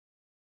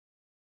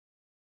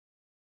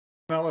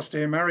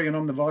Alistair Murray, and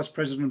I'm the Vice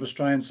President of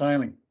Australian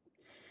Sailing.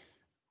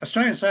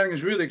 Australian Sailing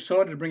is really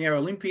excited to bring our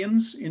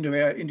Olympians into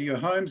your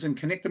homes and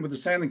connect them with the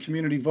sailing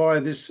community via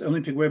this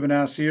Olympic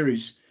webinar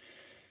series.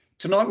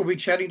 Tonight we'll be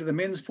chatting to the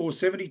men's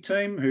 470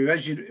 team, who,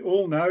 as you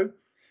all know,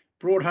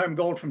 brought home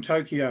gold from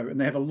Tokyo, and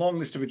they have a long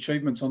list of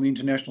achievements on the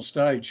international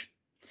stage.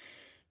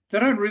 They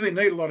don't really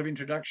need a lot of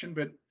introduction,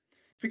 but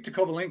Victor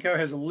Kovalenko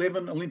has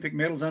 11 Olympic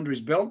medals under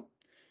his belt,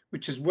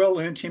 which has well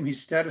earned him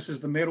his status as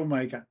the medal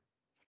maker.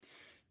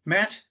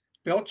 Matt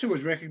Belcher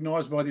was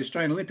recognised by the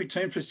Australian Olympic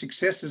Team for his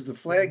success as the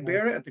flag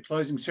bearer at the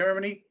closing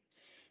ceremony.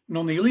 And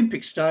on the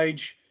Olympic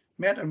stage,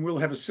 Matt and Will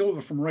have a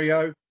silver from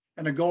Rio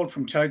and a gold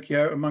from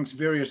Tokyo, amongst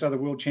various other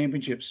world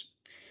championships.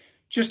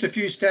 Just a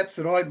few stats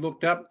that I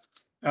looked up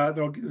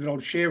that I'll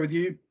share with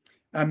you.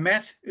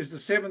 Matt is the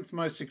 7th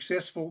most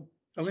successful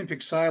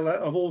Olympic sailor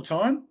of all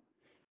time,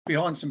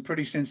 behind some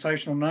pretty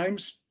sensational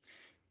names.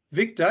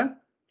 Victor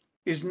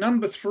is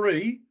number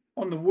 3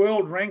 on the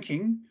world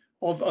ranking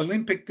of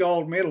Olympic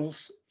gold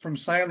medals from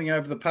sailing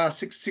over the past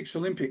six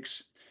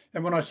Olympics.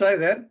 And when I say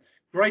that,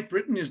 Great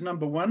Britain is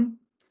number 1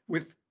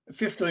 with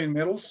 15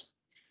 medals.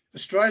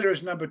 Australia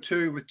is number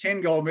 2 with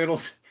 10 gold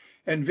medals,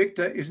 and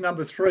Victor is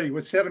number 3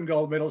 with 7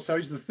 gold medals. So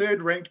he's the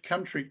 3rd ranked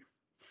country.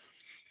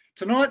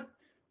 Tonight,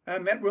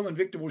 Matt, Will and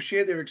Victor will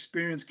share their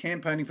experience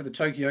campaigning for the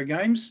Tokyo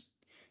Games.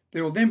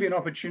 There will then be an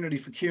opportunity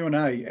for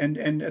Q&A.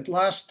 And at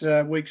last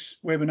week's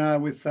webinar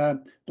with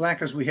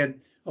Blackers, we had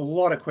a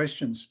lot of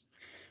questions.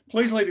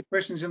 Please leave your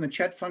questions in the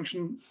chat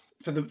function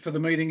for the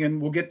meeting, and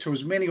we'll get to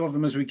as many of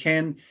them as we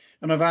can.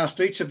 And I've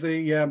asked each of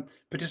the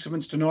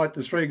participants tonight,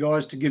 the 3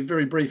 guys, to give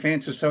very brief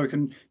answers so we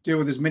can deal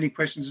with as many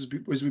questions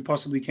as we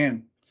possibly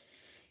can.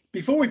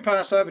 Before we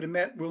pass over to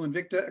Matt, Will and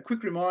Victor, a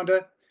quick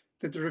reminder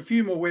that there are a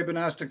few more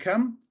webinars to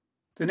come.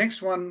 The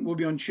next one will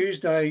be on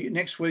Tuesday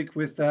next week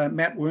with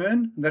Matt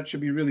Wern. That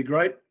should be really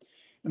great.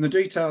 And the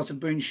details have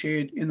been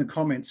shared in the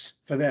comments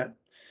for that.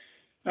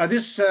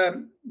 This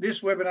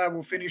webinar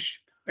will finish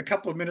a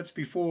couple of minutes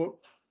before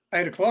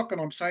 8 o'clock, and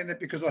I'm saying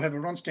that because I have a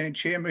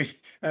Ronstand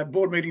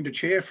board meeting to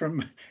chair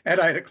from at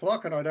 8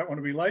 o'clock, and I don't want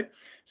to be late.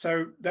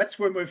 So that's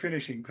when we're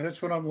finishing, because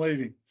that's when I'm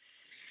leaving.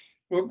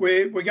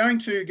 We're going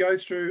to go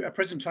through a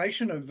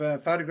presentation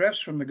of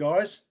photographs from the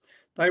guys.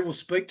 They will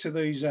speak to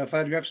these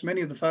photographs.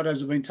 Many of the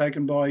photos have been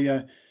taken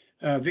by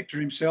Victor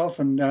himself,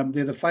 and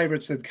they're the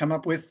favourites they've come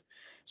up with.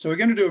 So we're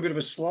going to do a bit of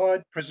a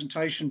slide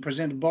presentation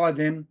presented by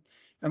them,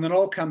 and then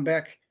I'll come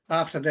back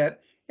after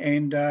that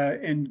and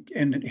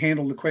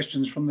handle the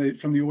questions from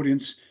the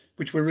audience,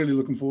 which we're really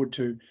looking forward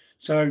to.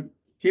 So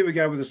here we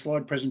go with a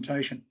slide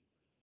presentation.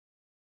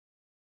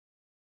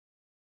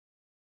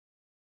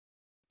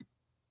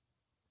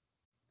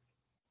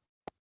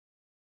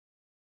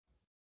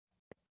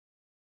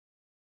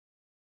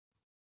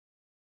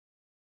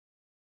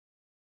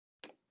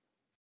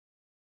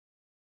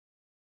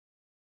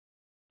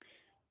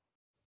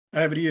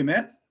 Over to you,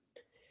 Matt.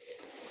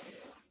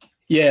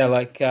 Yeah,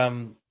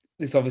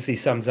 this obviously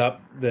sums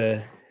up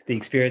the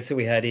experience that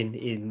we had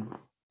in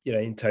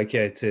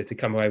Tokyo to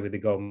come away with the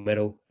gold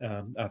medal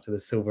after the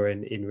silver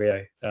in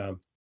Rio.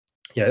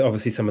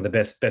 Obviously some of the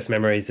best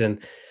memories,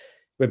 and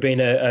we've been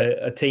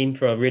a team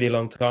for a really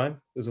long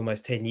time. It was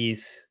almost 10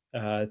 years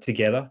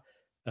together,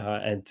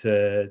 and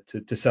to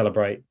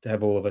celebrate, to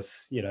have all of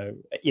us,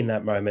 in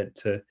that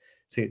moment,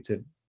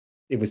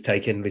 it was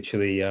taken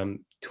literally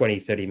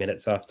 20-30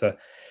 minutes after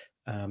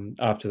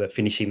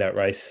finishing that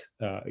race.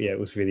 It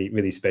was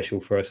really special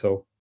for us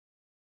all.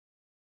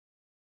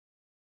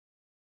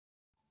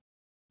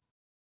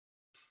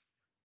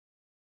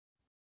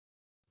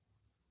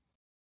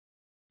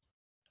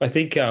 I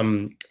think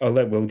I'll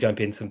let Will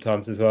jump in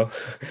sometimes as well.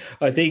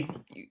 I think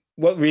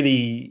what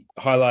really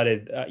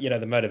highlighted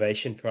the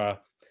motivation for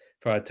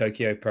our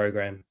Tokyo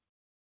program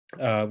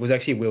was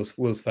actually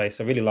Will's face.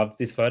 I really loved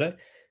this photo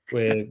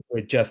where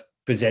we're just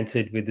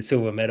presented with the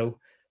silver medal.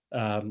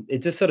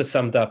 It just sort of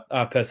summed up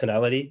our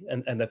personality,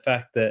 and the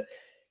fact that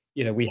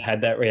we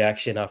had that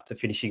reaction after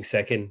finishing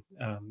second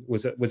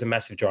was a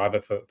massive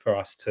driver for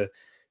us to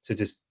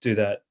just do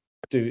that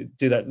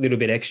little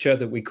bit extra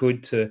that we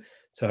could to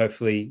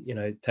hopefully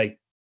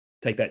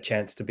take that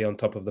chance to be on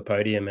top of the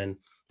podium. And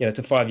it's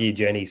a 5-year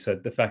journey, so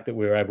the fact that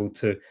we were able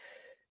to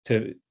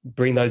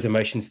bring those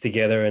emotions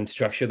together and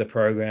structure the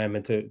program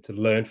and to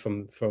learn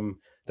from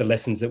the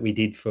lessons that we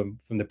did from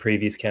the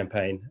previous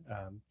campaign,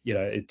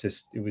 it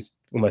was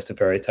almost a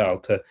fairy tale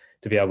to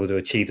be able to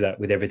achieve that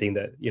with everything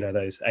that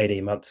those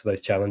 18 months,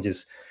 those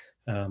challenges.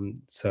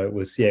 So it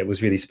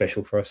was really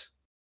special for us.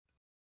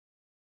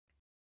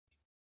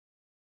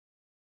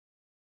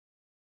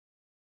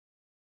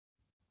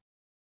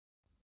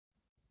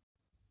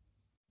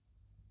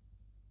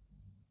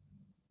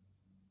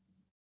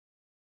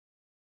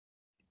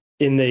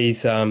 In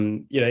these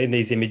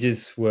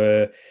images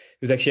it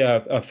was actually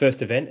our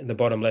first event in the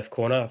bottom left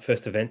corner, our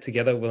first event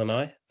together, Will and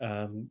I,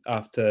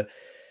 after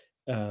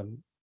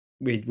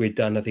we'd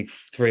done, I think,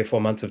 3 or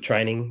 4 months of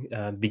training,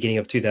 beginning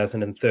of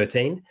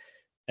 2013.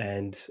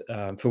 And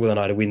for Will and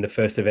I to win the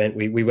first event,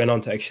 we went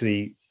on to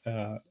actually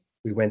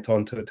we went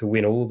on to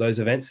win all those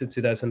events in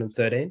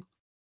 2013,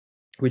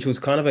 which was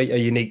kind of a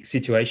unique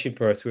situation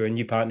for us. We were a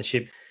new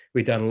partnership.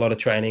 We'd done a lot of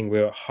training. We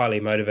were highly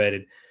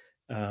motivated,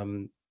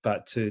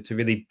 but to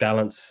really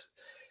balance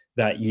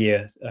that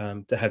year,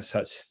 to have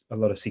such a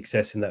lot of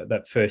success in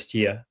that first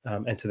year,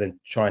 and to then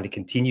trying to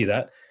continue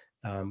that,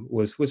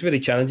 was really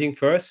challenging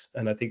for us.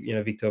 And I think,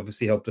 Victor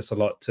obviously helped us a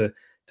lot to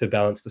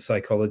balance the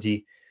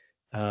psychology,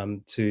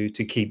 to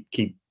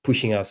keep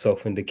pushing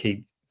ourselves and to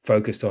keep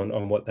focused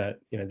on what that,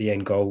 the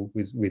end goal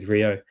with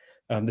Rio.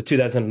 The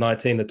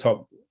 2019, the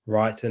top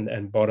right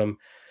and bottom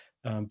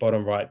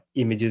right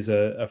images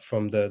are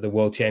from the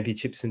World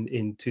Championships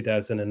in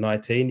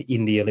 2019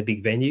 in the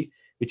Olympic venue,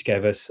 which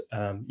gave us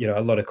a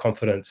lot of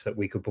confidence that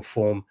we could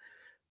perform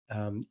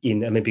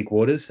in Olympic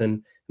waters.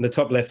 And the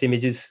top left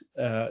image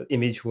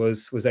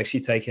was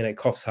actually taken at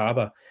Coffs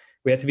Harbour.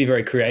 We had to be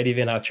very creative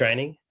in our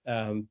training,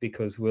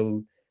 because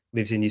Will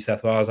lives in New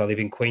South Wales. I live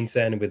in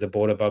Queensland, and with the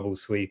border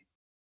bubbles, we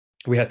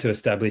had to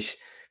establish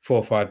 4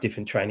 or 5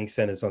 different training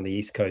centres on the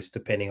East Coast,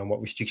 depending on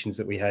what restrictions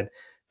that we had.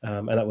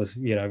 And that was,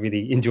 a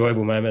really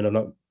enjoyable moment. I'm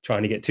not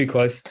trying to get too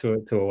close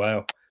to a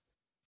whale.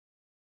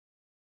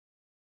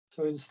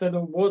 So instead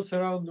of boats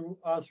around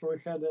us, we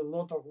had a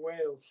lot of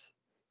whales.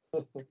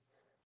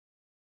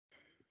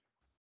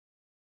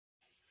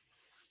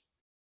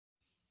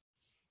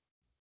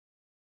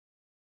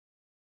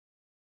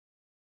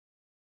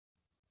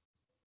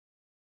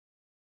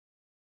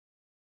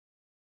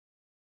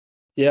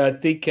 Yeah, I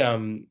think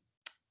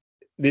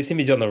this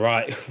image on the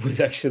right was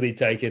actually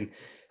taken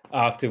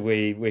after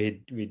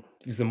it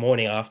was the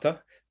morning after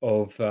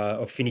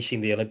of finishing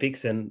the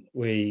Olympics, and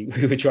we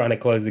were trying to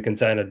close the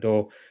container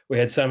door. We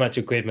had so much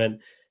equipment.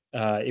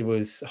 It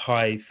was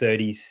high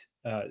 30s,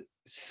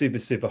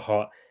 super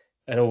hot,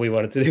 and all we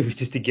wanted to do was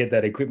just to get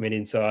that equipment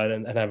inside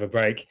and have a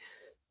break.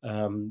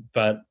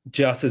 But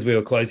just as we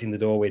were closing the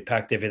door, we'd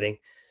packed everything.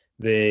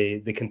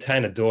 The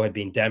container door had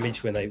been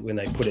damaged when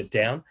they put it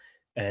down,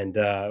 and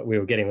we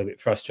were getting a little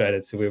bit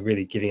frustrated. So we were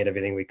really giving it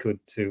everything we could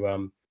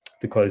to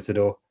close the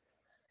door.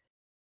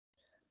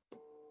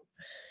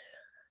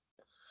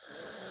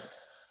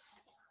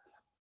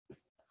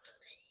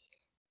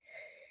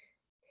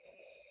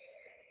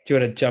 Do you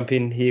want to jump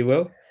in here,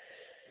 Will?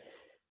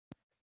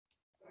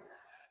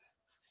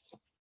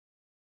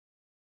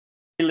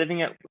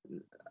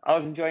 I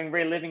was enjoying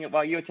reliving it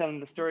while you were telling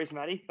the stories,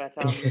 Matty. But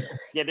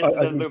yeah, this is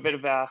a little bit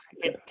of our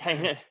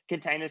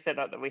container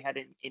setup that we had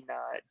in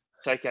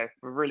Tokyo.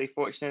 We're really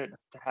fortunate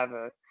to have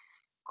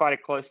quite a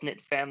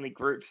close-knit family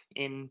group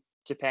in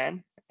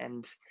Japan,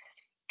 and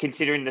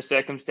considering the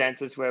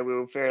circumstances where we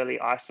were fairly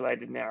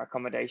isolated in our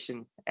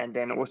accommodation, and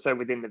then also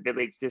within the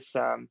village,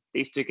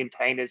 these 2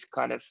 containers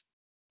kind of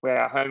were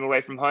our home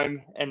away from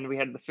home, and we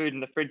had the food in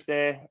the fridge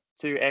there,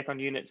 2 aircon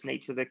units in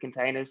each of the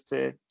containers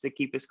to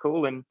keep us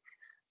cool. And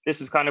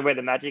this is kind of where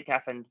the magic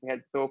happened. We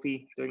had Thorpe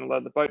doing a lot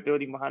of the boat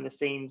building behind the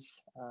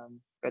scenes.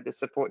 We had the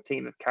support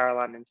team of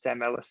Caroline and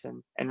Sam Ellis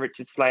and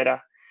Richard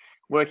Slater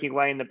working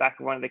away in the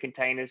back of one of the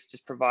containers,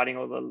 just providing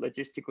all the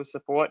logistical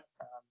support.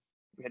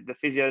 We had the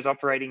physios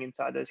operating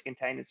inside those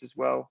containers as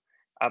well,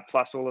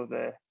 plus all of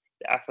the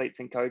athletes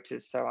and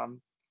coaches. So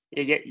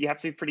you have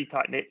to be pretty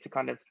tight knit to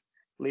kind of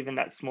live in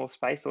that small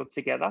space all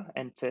together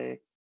and to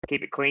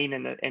keep it clean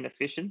and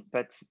efficient.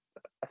 But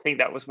I think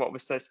that was what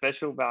was so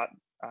special about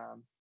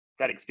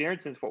that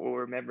experience, and it's what we'll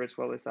remember, as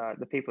well as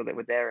the people that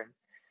were there.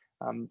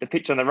 And the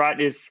picture on the right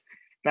is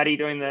Maddie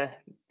doing the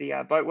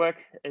boat work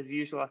as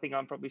usual. I think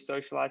I'm probably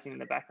socializing in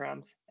the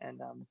background and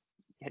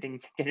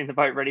getting the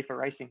boat ready for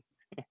racing.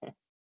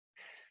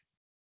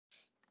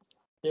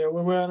 Yeah,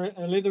 we were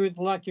a little bit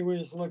lucky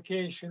with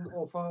location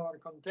of our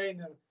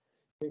container,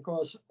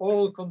 because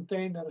all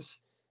containers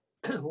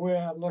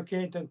were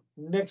located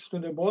next to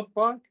the boat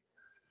park,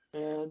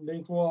 and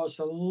it was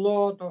a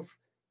lot of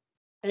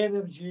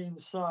energy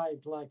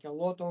inside, like a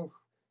lot of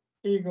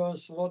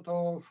egos, a lot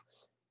of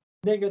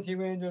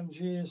negative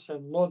energies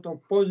and a lot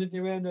of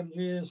positive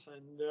energies,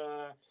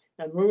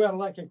 and we were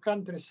like a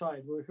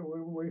countryside.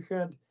 We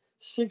had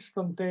 6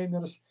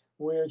 containers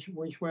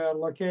which were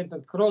located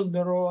across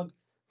the road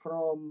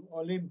from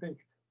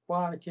Olympic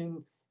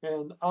parking,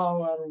 and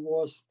our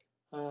was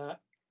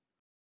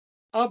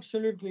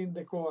absolutely in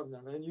the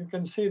corner, and you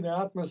can see the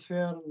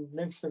atmosphere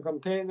next to the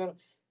container,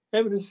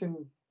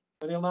 everything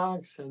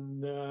relaxed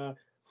and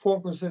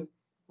focused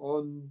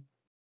on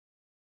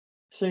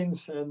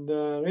things, and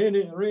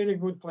really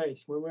good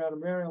place. We were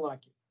very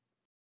lucky.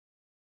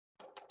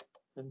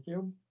 Thank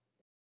you.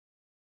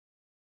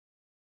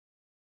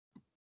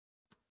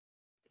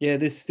 Yeah,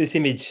 this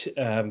image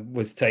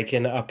was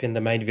taken up in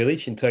the main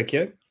village in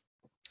Tokyo.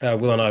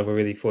 Will and I were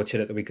really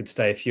fortunate that we could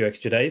stay a few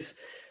extra days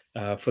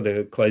for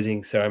the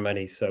closing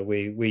ceremony. So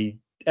we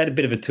had a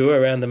bit of a tour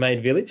around the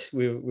main village.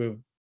 We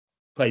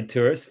played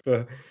tourists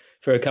for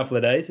a couple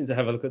of days, and to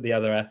have a look at the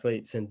other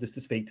athletes and just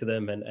to speak to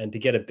them and to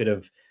get a bit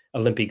of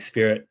Olympic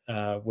spirit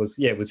was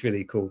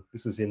really cool.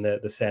 This was in the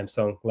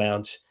Samsung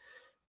lounge,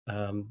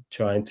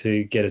 trying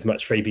to get as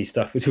much freebie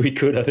stuff as we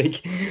could, I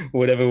think,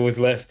 whatever was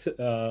left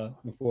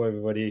before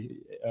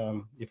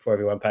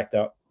everyone packed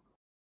up.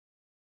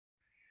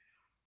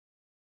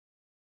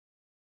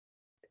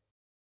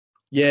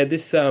 Yeah,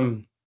 this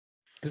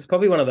is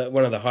probably one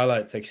of the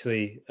highlights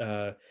actually.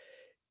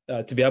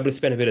 To be able to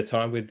spend a bit of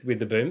time with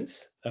the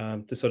Boomers,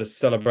 to sort of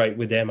celebrate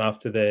with them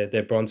after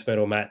their bronze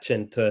medal match,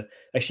 and to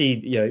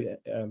actually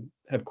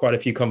have quite a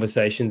few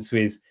conversations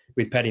with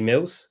Paddy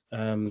Mills,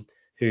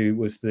 who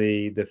was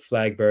the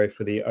flag bearer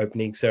for the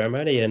opening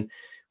ceremony, and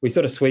we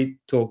sort of sweet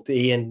talked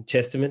Ian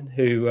Chesterman,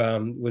 who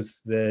was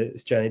the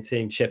Australian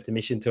team chef de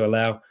mission, to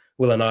allow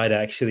Will and I to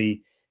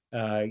actually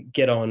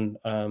get on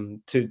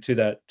to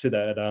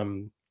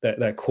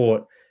that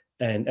court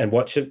and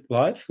watch it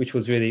live, which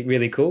was really,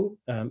 really cool.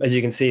 As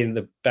you can see in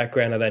the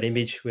background of that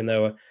image, when they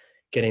were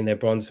getting their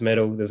bronze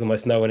medal, there's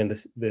almost no one in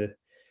the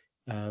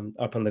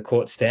up on the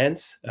court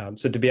stands.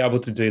 So to be able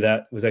to do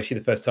that was actually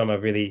the first time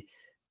I've really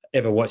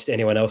ever watched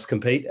anyone else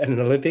compete at an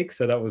Olympics.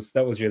 So that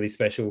was really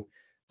special.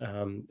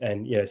 And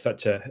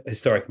such a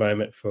historic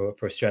moment for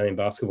Australian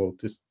basketball.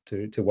 Just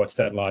to watch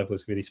that live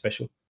was really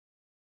special.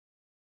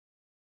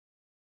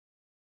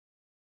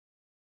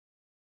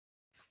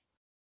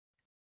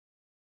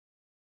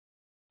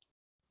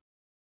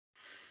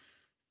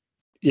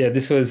 Yeah,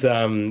 this was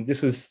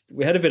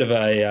we had a bit of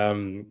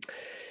a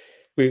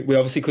we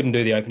obviously couldn't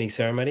do the opening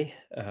ceremony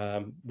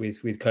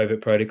with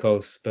COVID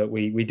protocols, but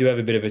we do have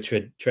a bit of a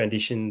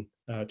tradition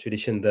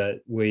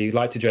that we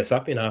like to dress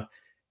up in our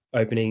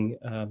opening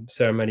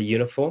ceremony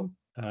uniform.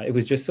 It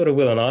was just sort of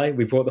Will and I.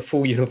 We brought the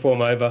full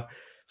uniform over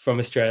from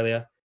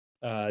Australia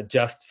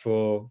just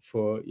for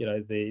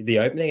the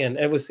opening, and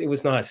it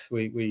was nice.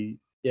 We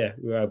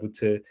were able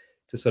to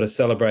sort of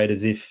celebrate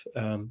as if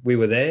we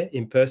were there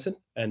in person,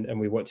 and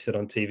we watched it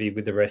on TV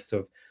with the rest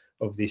of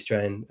the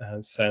Australian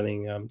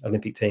sailing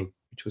Olympic team,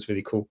 which was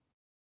really cool.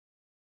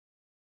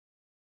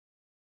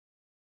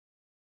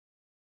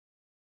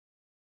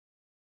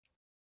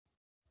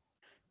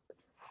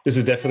 This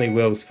is definitely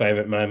Will's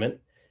favourite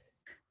moment.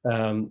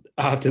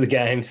 After the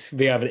games,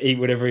 being able to eat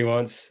whatever he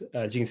wants.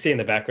 As you can see in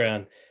the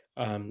background,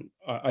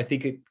 I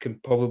think it can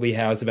probably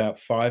house about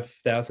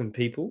 5,000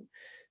 people.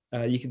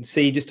 You can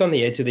see just on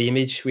the edge of the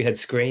image, we had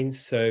screens,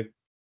 so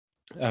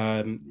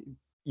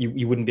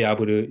you wouldn't be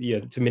able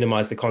to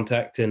minimize the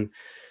contact, and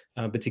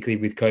particularly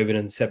with COVID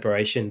and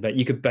separation. But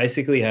you could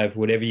basically have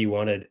whatever you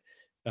wanted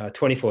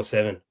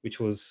 24/7, which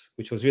was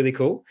really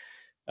cool.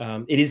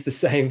 It is the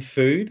same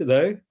food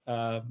though,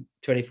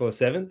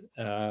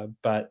 24/7.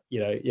 But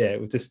it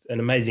was just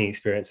an amazing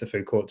experience. The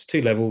food courts,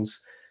 2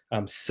 levels,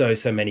 so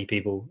many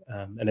people,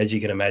 and as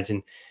you can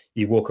imagine,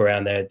 you walk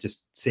around there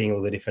just seeing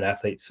all the different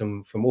athletes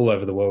from all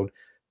over the world.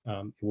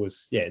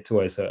 It's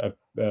always a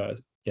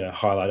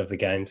highlight of the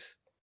games.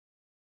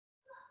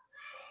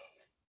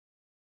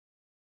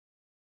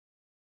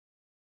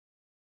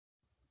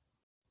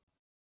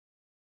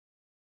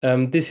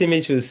 This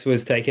image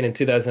was taken in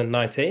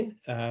 2019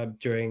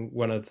 during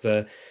one of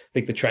the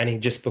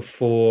training just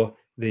before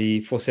the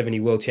 470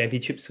 World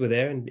Championships were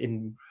there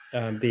in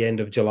the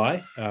end of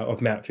July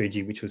of Mount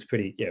Fuji, which was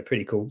pretty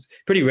cool. It's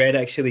pretty rare to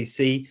actually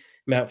see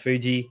Mount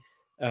Fuji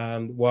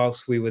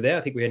whilst we were there.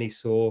 I think we only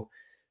saw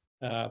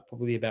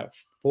probably about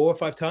 4 or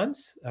 5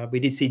 times. We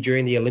did see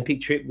during the Olympic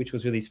trip, which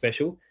was really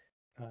special.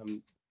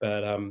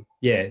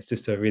 It's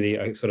just a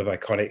really sort of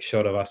iconic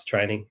shot of us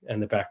training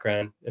and the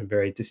background, and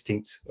very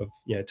distinct of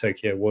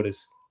Tokyo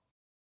waters.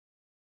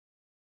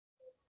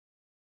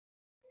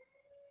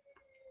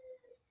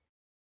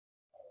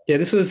 Yeah,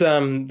 this was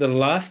the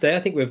last day. I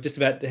think we're just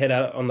about to head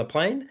out on the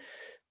plane.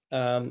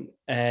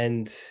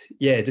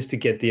 Just to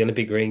get the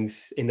Olympic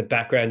rings. In the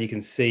background, you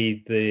can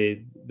see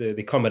the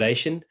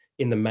accommodation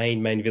in the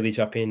main village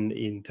up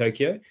in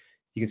Tokyo.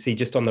 You can see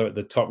just on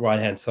the top right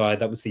hand side,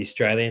 that was the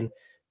Australian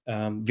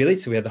village.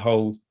 So we had the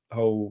whole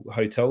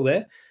hotel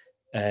there,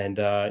 and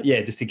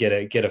just to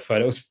get a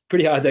photo. It was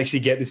pretty hard to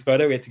actually get this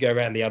photo. We had to go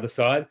around the other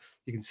side.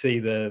 You can see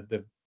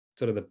the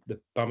sort of the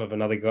bum of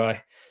another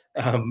guy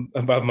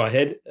above my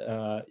head.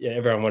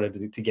 Everyone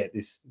wanted to get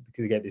this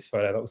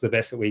photo. That was the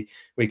best that we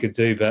could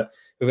do. But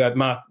we've got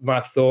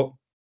Mark Thorpe,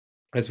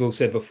 as Will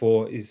said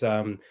before, was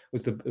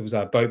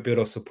our boat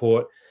builder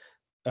support.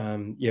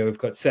 We've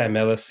got Sam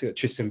Ellis,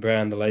 Tristan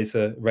Brown, the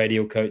laser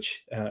radial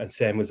coach, and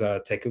Sam was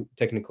our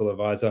technical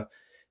advisor,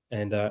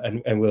 and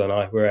Will and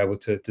I were able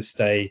to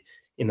stay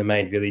in the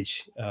main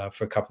village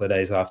for a couple of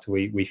days after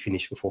we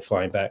finished before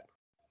flying back.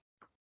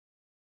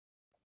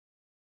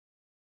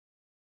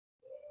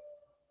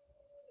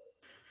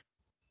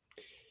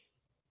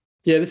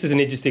 Yeah, this is an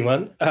interesting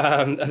one.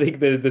 I think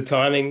the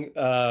timing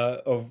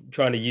of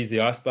trying to use the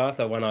ice bath,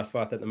 one ice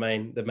bath at the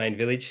main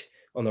village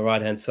on the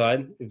right hand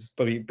side, it was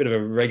probably a bit of a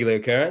regular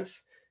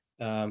occurrence.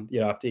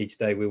 After each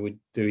day we would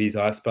do his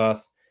ice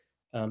bath.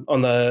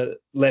 On the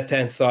left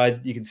hand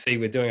side, you can see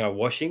we're doing our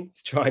washing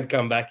to try and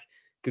come back,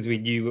 because we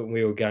knew when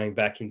we were going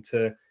back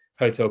into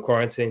hotel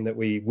quarantine that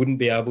we wouldn't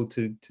be able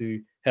to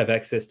have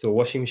access to a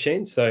washing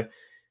machine. So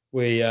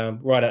we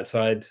right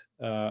outside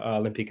our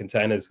Olympic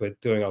containers, we're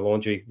doing our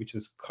laundry, which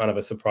was kind of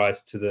a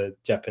surprise to the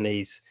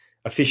Japanese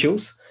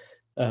officials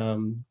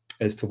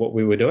as to what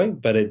we were doing.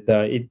 But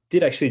it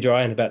did actually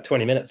dry in about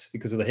 20 minutes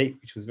because of the heat,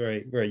 which was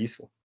very, very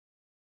useful.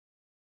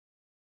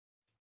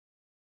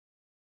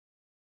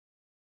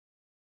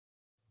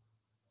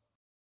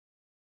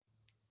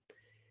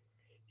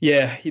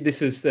 Yeah,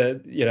 this is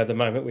the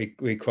moment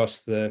we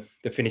crossed the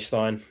finish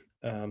line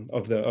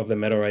of the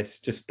medal race.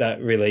 Just that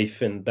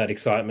relief and that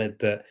excitement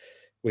that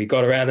we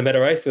got around the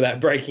medal race without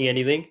breaking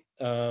anything.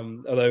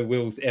 Although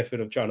Will's effort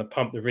of trying to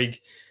pump the rig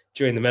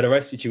during the medal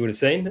race, which you would have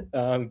seen,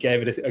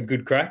 gave it a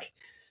good crack.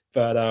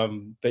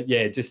 But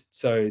yeah, just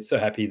so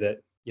happy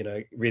that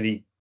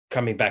really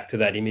coming back to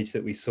that image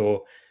that we saw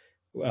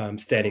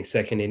standing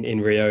second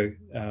in Rio,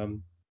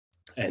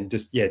 and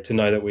just to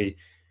know that we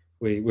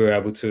were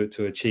able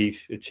to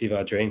achieve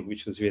our dream,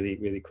 which was really,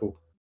 really cool.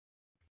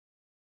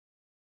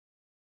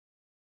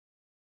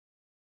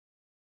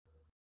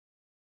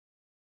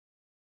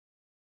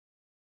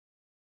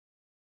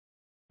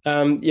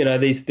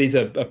 These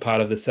are a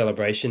part of the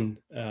celebration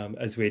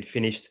as we had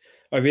finished.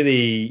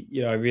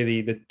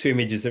 The two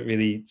images that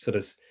really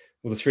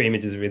the three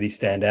images that really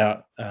stand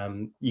out.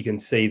 You can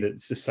see that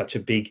it's just such a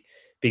big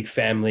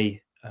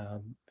family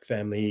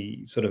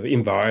sort of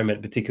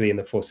environment, particularly in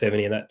the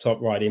 470, and that top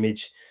right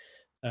image,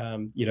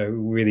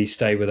 really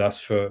stay with us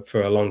for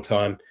a long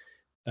time.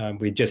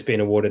 We'd just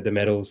been awarded the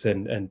medals,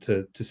 and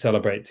to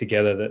celebrate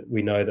together that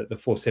we know that the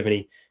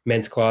 470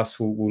 men's class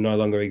will no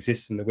longer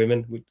exist, and the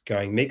women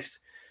going mixed.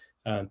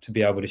 To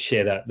be able to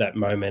share that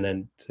moment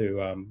and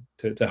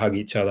to hug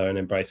each other and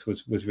embrace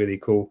was really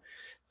cool.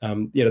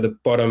 The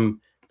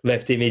bottom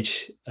left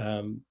image,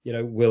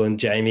 Will and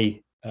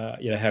Jamie,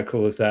 how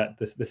cool is that?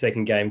 The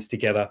second games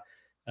together,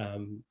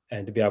 and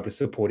to be able to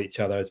support each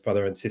other as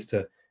brother and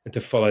sister and to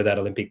follow that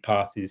Olympic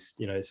path is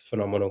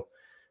phenomenal.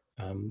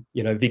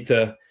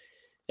 Victor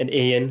and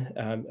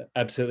Ian,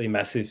 absolutely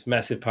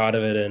massive part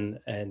of it, and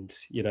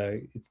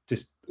it's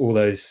just all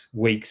those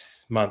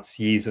weeks, months,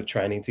 years of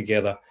training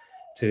together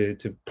to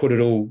put it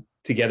all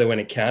together when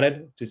it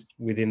counted, just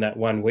within that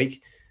 1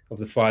 week of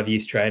the 5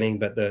 years training,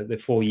 but the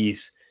 4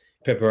 years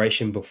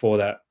preparation before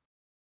that.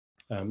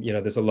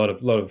 There's a lot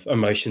of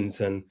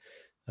emotions, and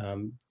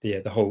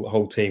the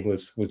whole team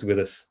was with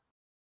us.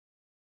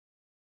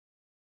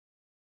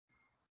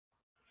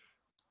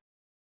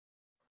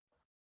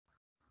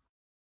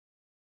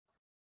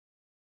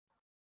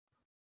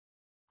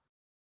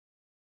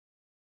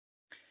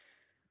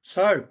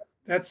 So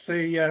that's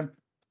the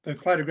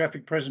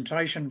photographic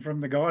presentation from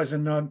the guys,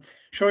 and I'm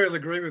sure you'll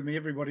agree with me,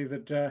 everybody,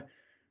 that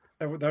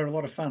they were a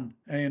lot of fun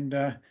and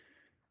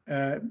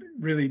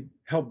really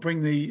helped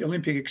bring the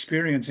Olympic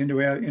experience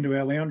into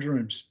our lounge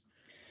rooms.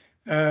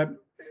 I've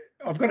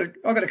got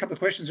a couple of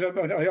questions.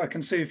 I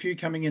can see a few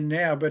coming in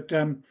now, but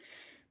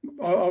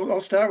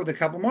I'll start with a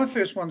couple. My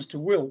first one's to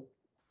Will.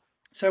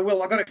 So,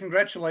 Will, I've got to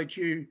congratulate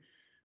you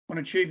on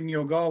achieving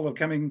your goal of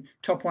coming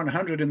top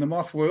 100 in the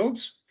Moth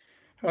Worlds.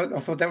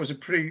 I thought that was a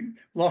pretty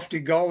lofty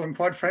goal, and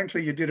quite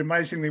frankly, you did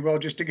amazingly well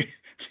just to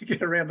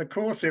get around the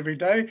course every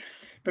day.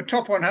 But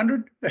top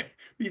 100, I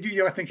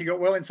think you got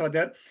well inside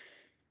that.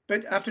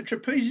 But after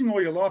trapezing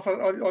all your life,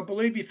 I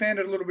believe you found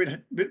it a little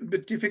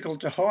bit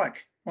difficult to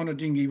hike on a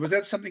dinghy. Was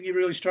that something you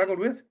really struggled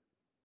with?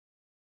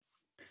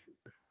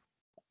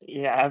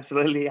 Yeah,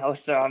 absolutely. I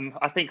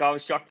think I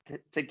was shocked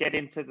to get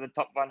into the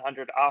top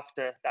 100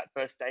 after that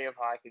first day of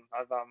hiking.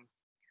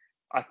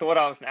 I thought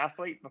I was an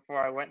athlete before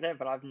I went there,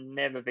 but I've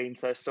never been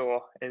so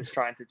sore as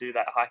trying to do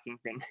that hiking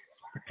thing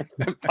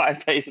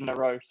 5 days in a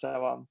row.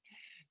 So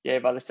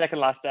by the second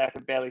last day, I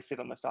could barely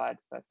sit on the side.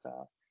 But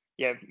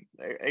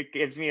it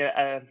gives me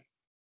a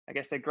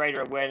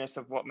greater awareness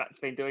of what Matt's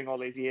been doing all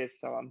these years.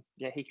 So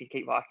he can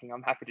keep hiking.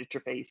 I'm happy to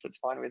trapeze. That's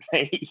fine with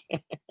me.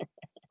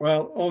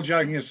 Well, all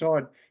joking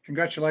aside,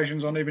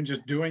 congratulations on even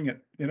just doing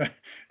it. I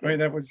mean,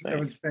 that was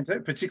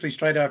fantastic, particularly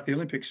straight after the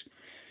Olympics.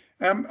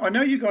 I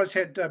know you guys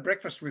had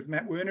breakfast with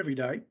Matt Wern every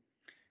day,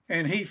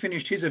 and he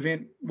finished his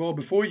event well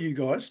before you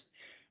guys.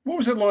 What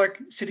was it like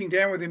sitting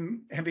down with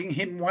him, having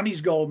him won his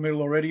gold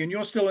medal already, and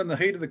you're still in the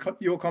heat of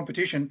your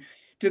competition?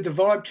 Did the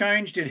vibe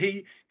change? Did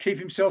he keep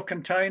himself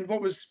contained?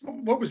 What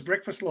was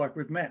breakfast like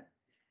with Matt?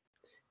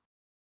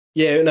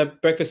 Yeah, no,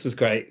 breakfast was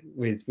great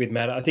with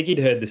Matt. I think he'd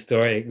heard the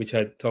story, which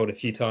I told a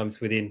few times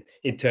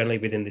internally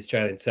within the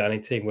Australian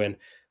sailing team, when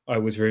I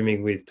was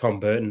rooming with Tom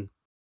Burton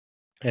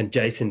and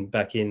Jason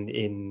back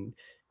in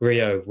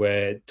Rio,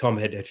 where Tom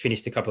had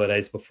finished a couple of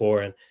days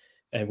before,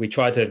 and we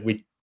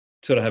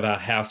sort of have our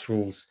house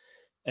rules,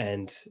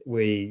 and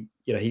he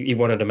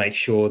wanted to make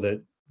sure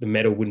that the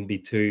medal wouldn't be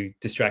too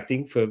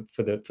distracting for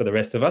the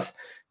rest of us,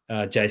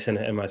 Jason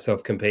and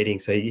myself competing.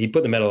 So he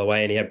put the medal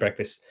away and he had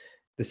breakfast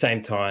the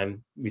same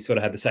time. We sort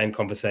of had the same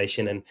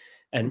conversation,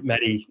 and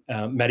Matty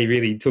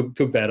really took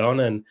that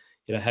on, and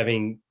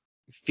having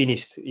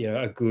finished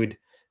a good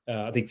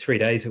I think 3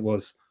 days it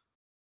was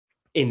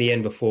in the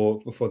end before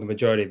the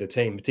majority of the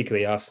team,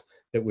 particularly us,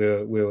 that we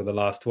were the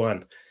last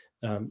one.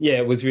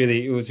 It was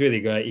really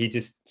great. He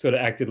just sort of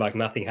acted like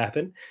nothing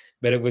happened,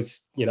 but it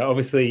was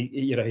obviously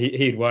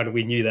he'd won.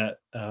 We knew that,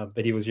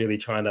 but he was really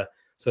trying to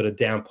sort of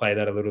downplay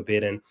that a little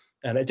bit, and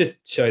it just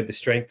showed the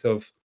strength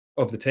of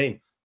the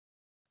team.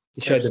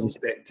 It showed the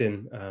respect,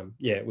 and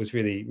it was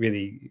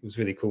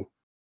really cool.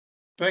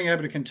 Being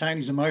able to contain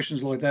his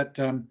emotions like that,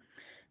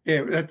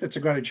 that's a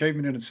great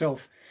achievement in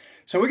itself.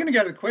 So we're going to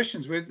go to the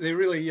questions. They're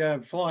really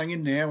flying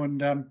in now,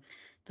 and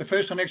the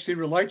first one actually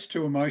relates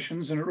to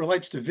emotions, and it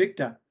relates to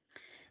Victor.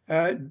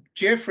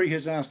 Jeffrey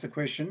has asked the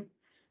question,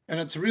 and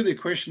it's really a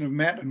question of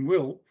Matt and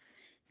Will.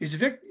 Is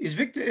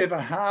Victor ever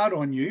hard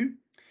on you?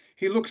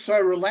 He looks so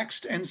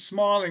relaxed and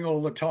smiling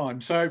all the time.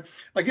 So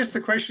I guess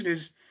the question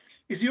is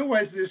he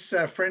always this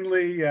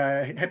friendly,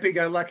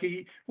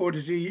 happy-go-lucky, or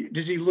does he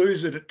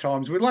lose it at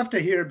times? We'd love to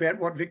hear about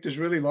what Victor's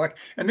really like,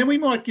 and then we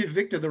might give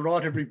Victor the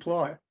right of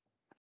reply.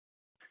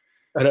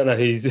 I don't know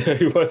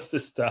who wants to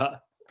start.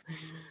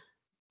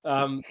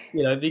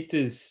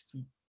 Victor's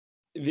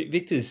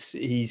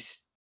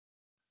he's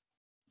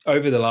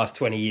over the last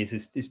 20 years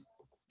is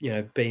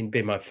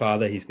been my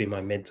father. He's been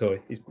my mentor.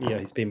 He's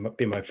been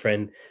my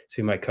friend. He's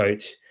been my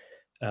coach.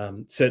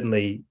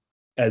 Certainly,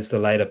 as the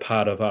later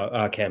part of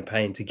our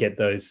campaign to get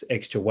those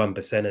extra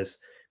 1%ers,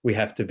 we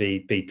have to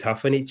be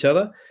tough on each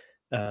other.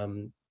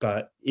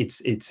 But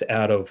it's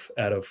out of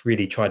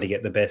really trying to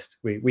get the best.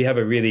 We have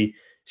a really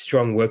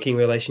strong working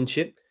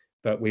relationship,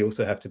 but we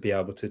also have to be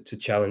able to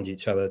challenge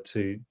each other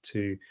to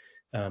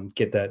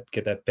get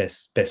that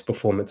best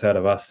performance out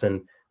of us.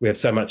 And we have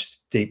so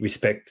much deep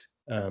respect.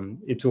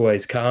 It's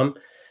always calm,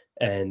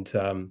 and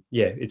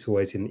it's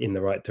always in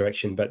the right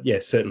direction. But yeah,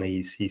 certainly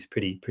he's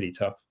pretty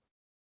tough.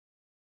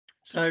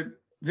 So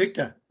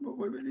Victor,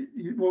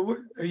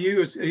 are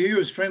you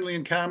as friendly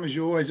and calm as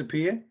you always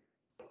appear?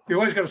 You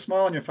always got a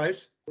smile on your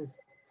face.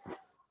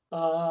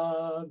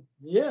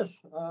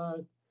 Yes,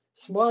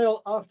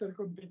 smile after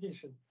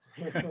competition.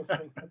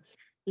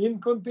 In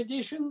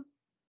competition,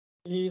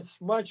 it's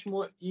much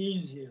more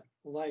easier.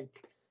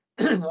 Like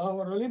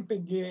our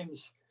Olympic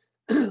Games,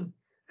 our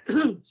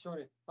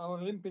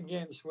Olympic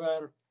Games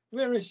were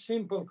very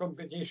simple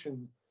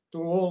competition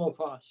to all of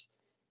us,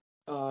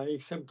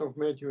 except of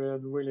Matthew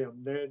and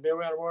William. They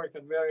were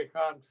working very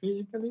hard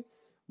physically,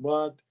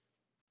 but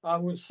I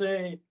would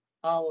say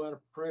our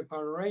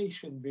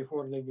preparation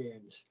before the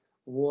games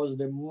was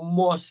the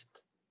most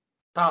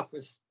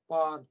toughest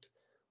part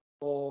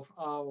of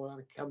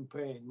our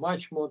campaign,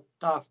 much more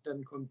tough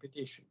than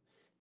competition,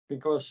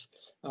 because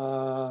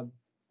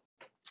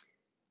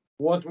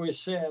what we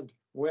said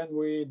when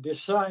we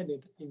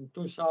decided in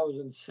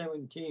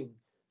 2017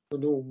 to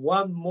do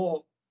one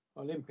more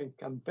Olympic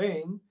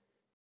campaign,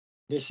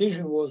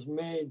 decision was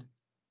made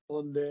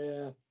on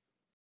the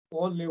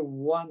only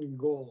one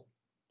goal,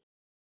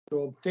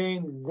 to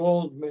obtain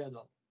gold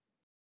medal.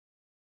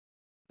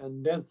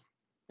 And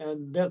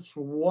that's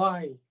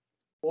why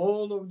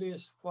all of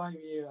these 5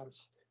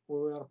 years we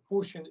were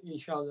pushing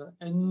each other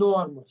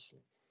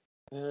enormously.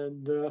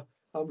 And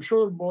I'm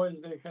sure boys,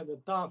 they had a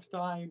tough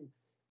time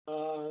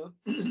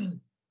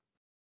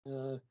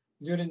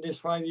during these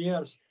 5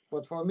 years,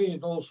 but for me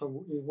it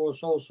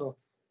was also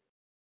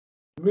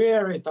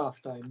very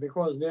tough time,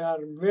 because they are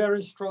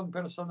very strong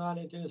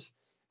personalities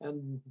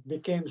and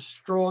became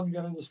stronger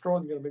and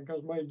stronger,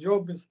 because my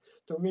job is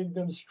to make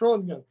them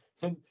stronger.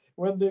 And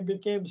when they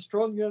became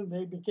stronger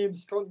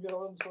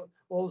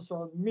also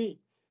on me.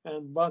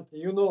 But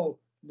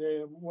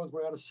what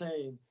we are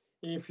saying,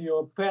 if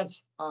your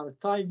pets are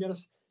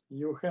tigers,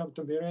 you have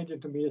to be ready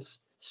to be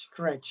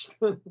stretched.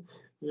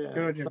 Yeah.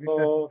 Good,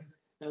 so,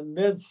 and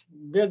that's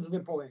the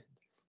point.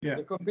 Yeah.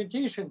 The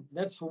competition,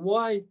 that's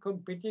why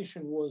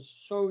competition was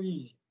so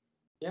easy.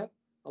 Yeah.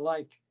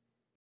 Like,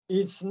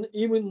 it's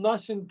even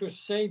nothing to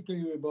say to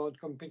you about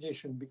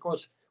competition,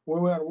 because we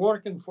were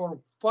working for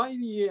 5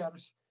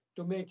 years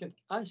to make it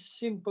as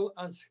simple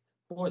as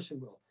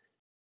possible.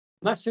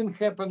 Nothing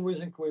happened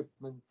with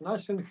equipment.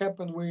 Nothing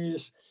happened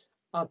with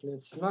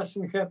athletes.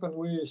 Nothing happened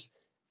with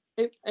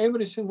it.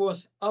 Everything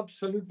was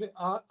absolutely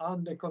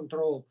under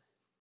control,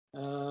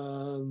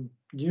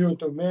 due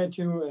to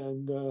Matthew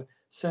and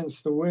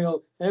thanks to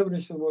Will.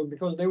 Everything was,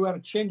 because they were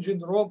changing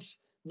ropes,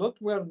 not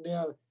where they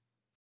are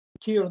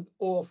teared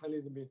off a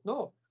little bit.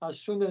 No, as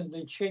soon as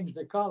they changed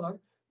the color,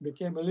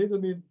 became a little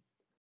bit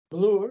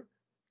bluer,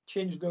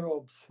 changed the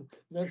ropes.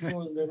 That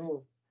was the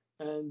rule.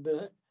 And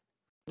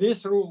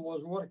this rule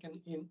was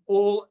working in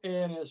all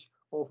areas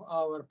of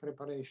our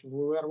preparation.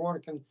 We were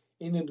working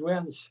in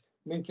advance,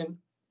 making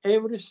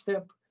every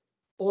step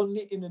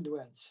only in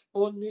advance.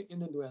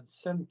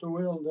 Sent to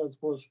Will, that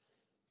was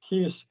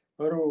his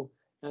rule.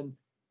 And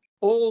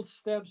all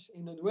steps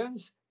in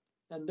advance,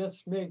 and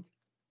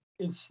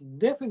it's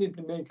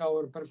definitely make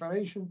our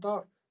preparation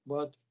tough,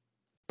 but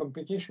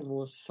competition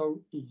was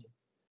so easy.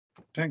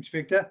 Thanks,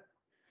 Victor.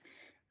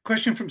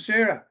 Question from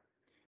Sarah.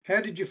 How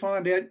did you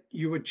find out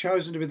you were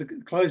chosen to be the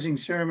closing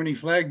ceremony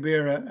flag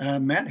bearer,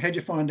 Matt? How'd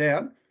you find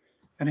out?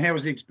 And how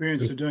was the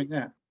experience of doing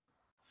that?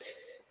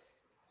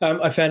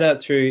 I found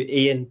out through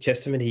Ian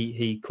Chesterman.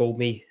 He called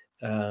me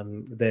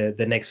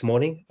the next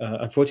morning.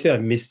 Unfortunately,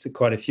 I missed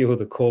quite a few of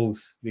the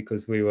calls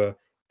because we were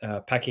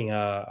packing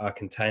our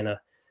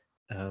container,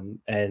 and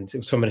it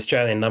was from an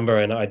Australian number,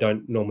 and I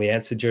don't normally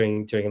answer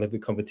during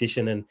Olympic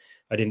competition, and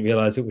I didn't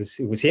realise it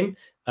was him.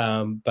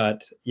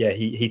 But yeah,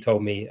 he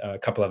told me a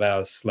couple of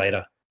hours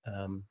later,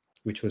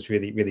 which was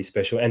really, really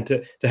special, and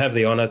to have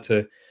the honour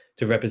to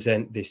to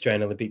represent the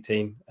Australian Olympic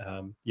team.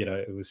 You know,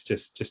 it was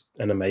just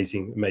an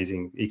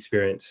amazing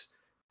experience.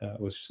 It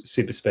was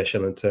super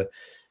special, and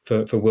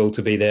for Will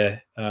to be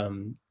there,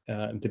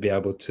 and to be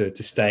able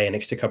to stay an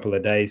extra couple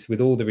of days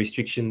with all the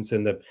restrictions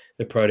and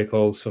the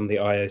protocols from the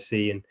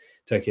IOC and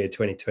Tokyo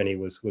 2020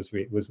 was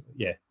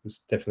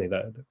definitely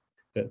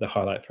the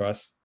highlight for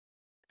us.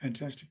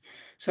 Fantastic.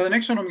 So the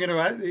next one I'm going to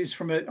add is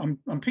from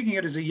I'm picking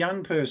it as a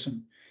young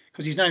person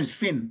because his name's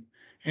Finn,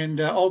 and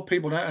old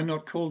people are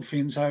not called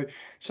Finn. So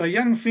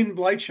young Finn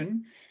Belcher.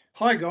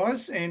 Hi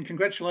guys, and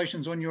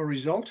congratulations on your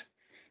result.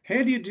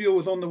 How do you deal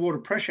with on-the-water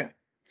pressure?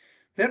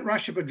 That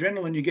rush of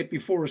adrenaline you get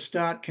before a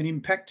start can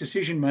impact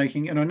decision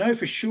making, and I know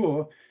for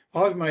sure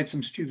I've made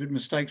some stupid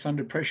mistakes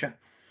under pressure.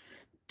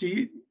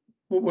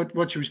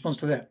 What's your response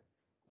to that?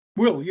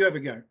 Will, you have a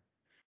go.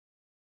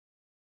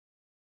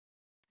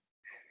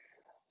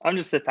 I'm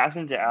just the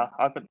passenger.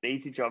 I've got the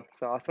easy job,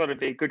 so I thought it'd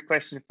be a good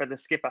question for the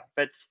skipper.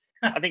 But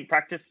I think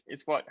practice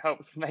is what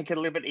helps make it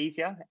a little bit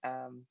easier.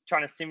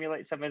 Trying to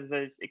simulate some of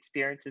those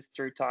experiences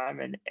through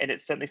time, and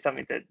it's certainly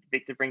something that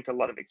Victor brings a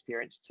lot of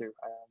experience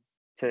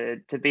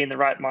to be in the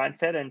right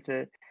mindset and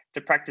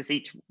to practice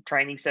each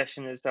training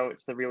session as though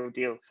it's the real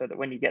deal, so that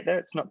when you get there,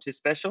 it's not too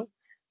special,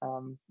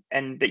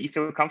 and that you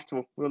feel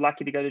comfortable. We were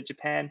lucky to go to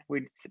Japan.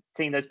 We'd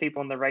seen those people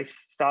on the race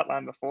start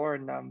line before,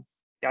 and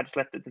I just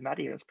left it to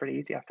Maddie. It was pretty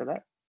easy after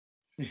that.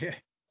 Yeah.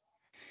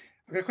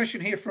 I've got a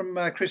question here from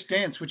Chris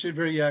Dance, which is a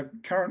very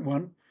current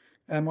one.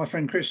 My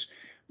friend Chris,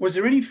 was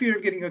there any fear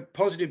of getting a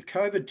positive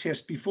COVID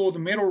test before the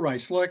medal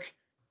race? Like,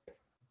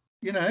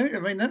 you know, I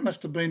mean, that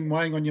must have been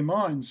weighing on your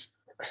minds.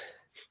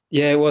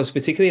 Yeah, it was,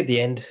 particularly at the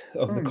end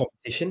of the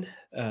competition.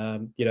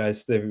 You know,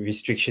 as the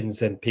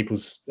restrictions and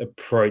people's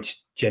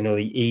approach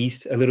generally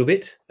eased a little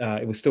bit,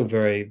 it was still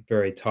very,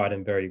 very tight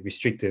and very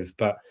restrictive,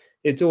 but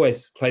it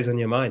always plays on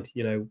your mind,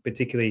 you know,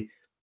 particularly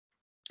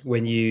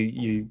when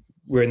you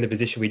were in the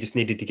position we just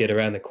needed to get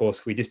around the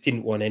course. We just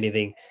didn't want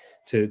anything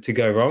to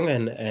go wrong,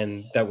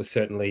 and that was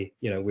certainly,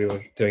 you know, we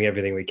were doing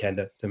everything we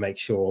can to make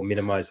sure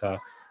minimize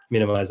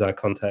our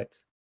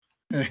contact.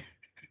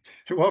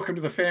 Welcome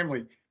to the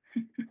family.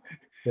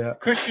 Yeah.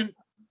 Question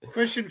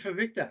for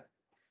Victor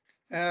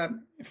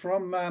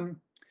from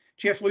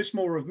Jeff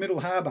Loosemore of Middle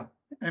Harbour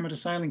Amateur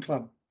Sailing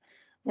Club.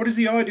 What is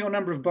the ideal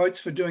number of boats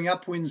for doing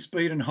upwind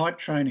speed and height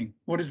training?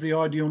 What is the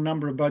ideal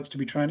number of boats to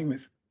be training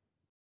with?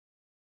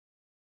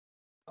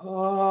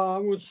 I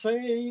would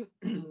say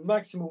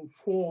maximum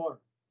 4,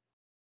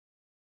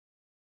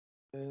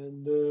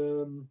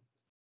 and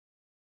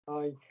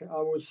I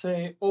would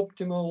say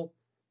optimal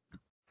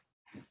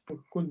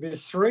could be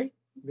 3,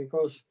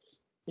 because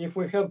if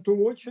we have 2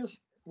 watches,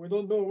 we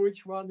don't know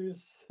which one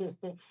is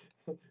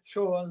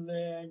show us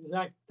the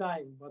exact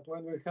time. But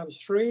when we have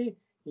 3,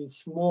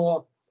 it's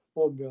more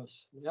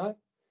obvious, yeah.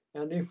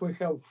 And if we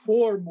have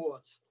 4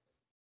 boats,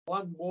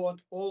 one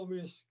boat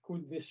always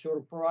could be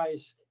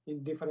surprised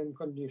in different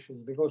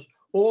conditions, because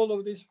all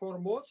of these 4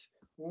 boats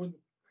would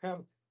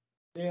have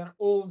their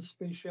own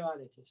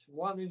specialities.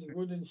 One is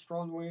good in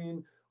strong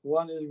wind,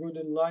 one is good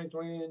in light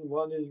wind,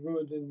 one is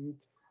good in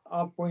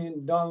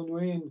upwind,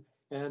 downwind,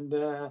 and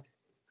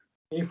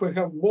if we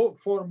have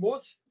 4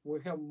 boats,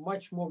 we have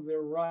much more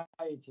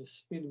varieties,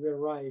 speed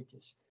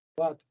varieties.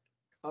 But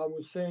I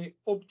would say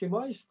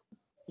optimized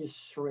is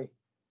 3.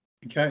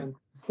 Okay. And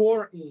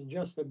 4 is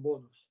just a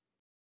bonus.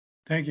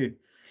 Thank you.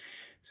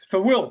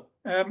 For Will,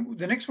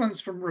 the next one's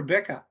from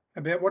Rebecca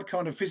about what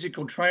kind of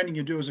physical training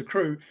you do as a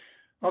crew.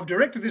 I've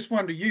directed this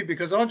one to you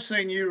because I've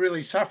seen you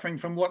really suffering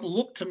from what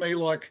looked to me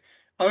like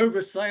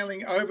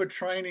over-sailing,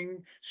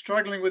 over-training,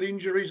 struggling with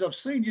injuries. I've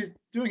seen you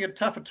doing it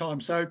tough at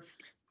times. So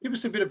give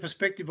us a bit of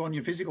perspective on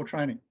your physical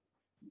training.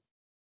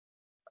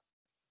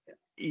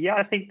 Yeah,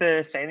 I think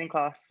the sailing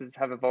classes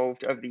have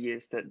evolved over the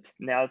years, that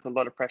now there's a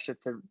lot of pressure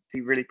to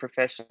be really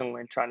professional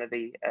and trying to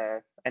be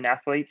an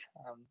athlete.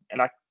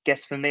 And I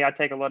guess for me, I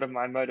take a lot of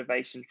my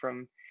motivation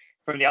from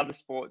the other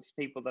sports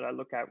people that I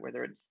look at,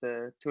 whether it's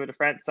the Tour de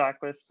France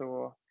cyclists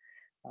or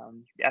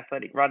the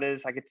athletic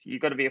runners.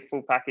 You've got to be a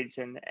full package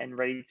and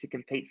ready to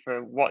compete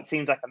for what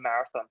seems like a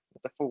marathon.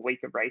 It's a full week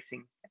of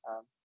racing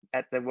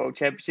at the World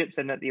Championships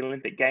and at the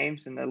Olympic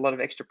Games, and a lot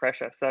of extra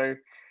pressure. So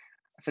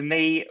for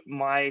me,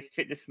 my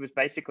fitness was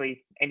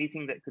basically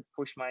anything that could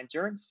push my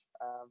endurance.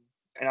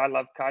 And I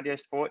love cardio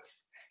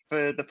sports.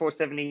 For the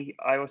 470,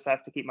 I also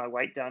have to keep my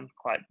weight down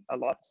quite a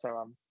lot.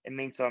 So it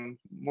means I'm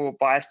more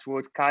biased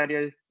towards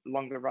cardio,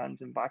 longer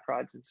runs and bike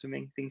rides and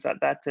swimming, things like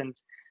that. And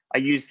I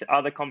use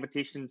other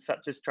competitions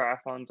such as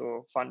triathlons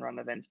or fun run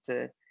events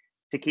to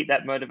keep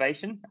that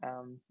motivation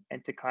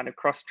and to kind of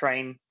cross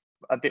train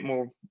a bit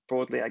more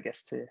broadly, I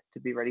guess, to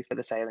be ready for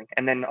the sailing.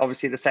 And then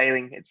obviously the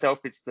sailing itself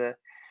is the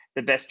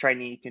best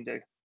training you can do.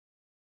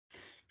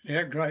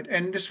 Yeah, great.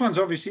 And this one's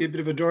obviously a bit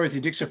of a Dorothy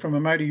Dixer from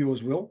a mate of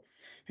yours, Will.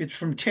 It's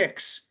from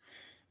Tex.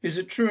 Is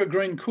it true a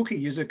green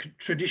cookie is a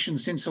tradition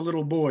since a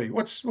little boy?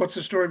 What's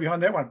the story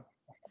behind that one?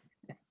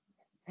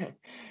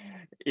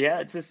 Yeah,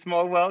 it's a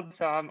small world,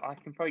 so I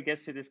can probably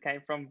guess who this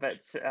came from. But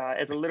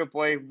as a little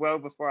boy, well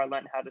before I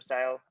learned how to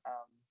sail,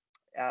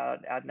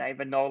 our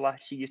neighbor Nola,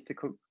 she used to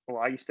cook,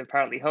 or I used to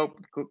apparently help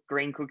cook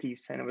green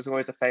cookies, and it was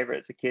always a favorite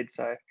as a kid.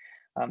 So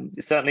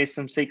certainly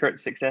some secret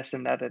success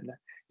in that, and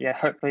yeah,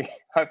 hopefully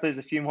there's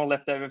a few more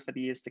left over for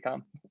the years to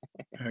come.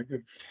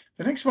 Good.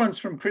 The next one's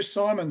from Chris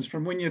Simons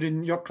from Wynyard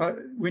Yacht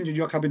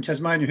Club in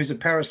Tasmania, who's a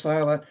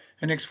parasailer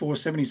and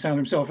X470 sailor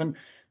himself. And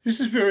this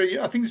is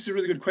I think this is a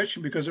really good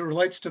question because it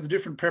relates to the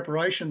different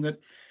preparation that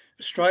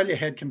Australia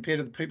had compared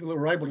to the people who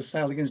were able to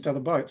sail against other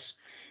boats.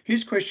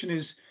 His question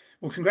is,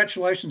 well,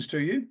 congratulations to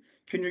you.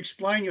 Can you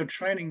explain your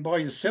training by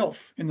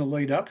yourself in the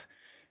lead up?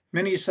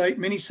 Many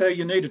say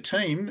you need a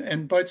team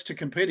and boats to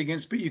compete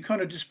against, but you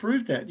kind of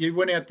disproved that. You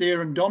went out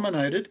there and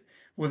dominated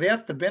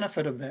without the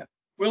benefit of that.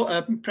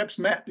 Well, perhaps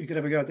Matt, you could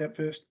have a go at that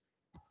first.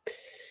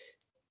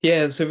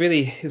 Yeah, so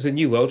really, it was a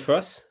new world for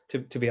us,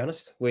 to be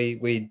honest.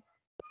 We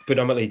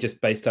predominantly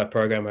just based our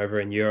program over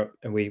in Europe,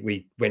 and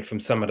we went from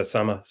summer to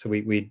summer. So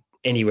we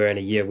anywhere in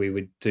a year we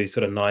would do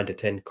sort of 9 to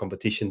 10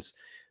 competitions.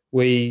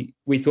 We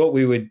thought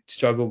we would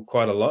struggle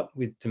quite a lot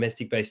with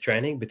domestic-based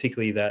training,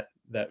 particularly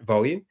that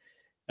volume.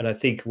 And I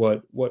think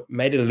what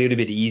made it a little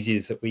bit easier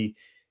is that we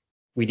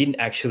didn't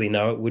actually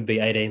know it would be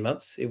 18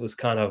 months. It was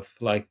kind of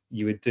like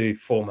you would do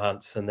 4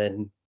 months and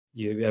then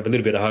you have a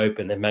little bit of hope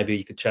and then maybe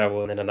you could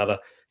travel and then another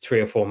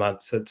 3 or 4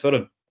 months. So it sort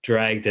of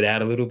dragged it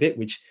out a little bit,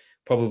 which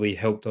probably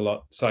helped a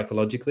lot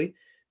psychologically.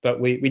 But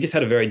we just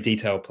had a very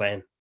detailed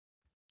plan.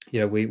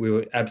 We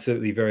were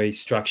absolutely very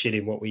structured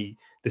in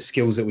the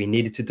skills that we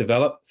needed to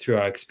develop through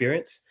our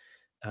experience.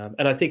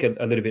 And I think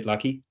a little bit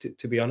lucky,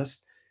 to be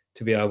honest,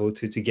 to be able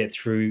to get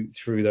through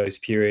those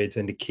periods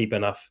and to keep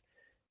enough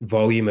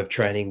volume of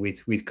training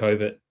with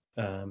COVID.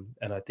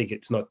 And I think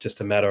it's not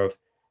just a matter of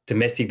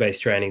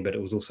domestic-based training, but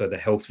it was also the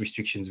health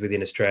restrictions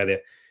within Australia,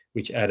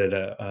 which added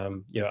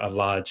a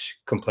large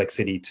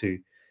complexity to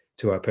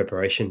our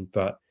preparation.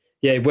 But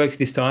yeah, it works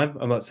this time.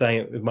 I'm not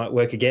saying it might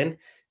work again,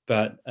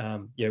 but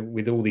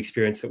with all the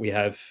experience that we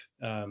have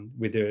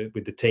with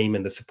the team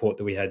and the support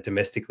that we had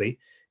domestically,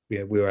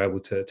 we were able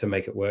to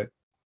make it work.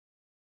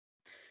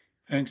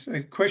 Thanks.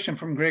 A question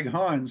from Greg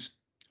Hines.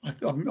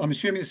 I'm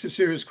assuming this is a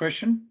serious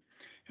question.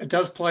 It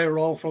does play a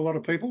role for a lot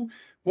of people.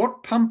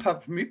 What pump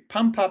up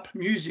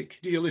music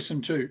do you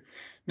listen to?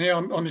 Now,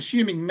 I'm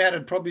assuming Matt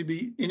would probably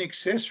be in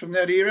excess from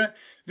that era.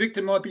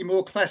 Victor might be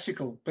more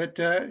classical, but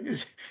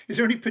is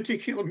there any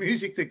particular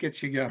music that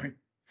gets you going?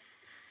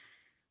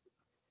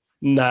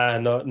 Nah,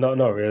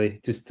 not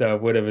really. Just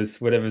whatever's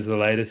the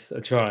latest.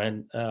 I try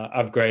and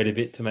upgrade a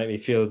bit to make me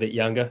feel a bit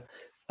younger.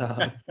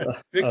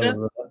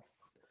 Victor,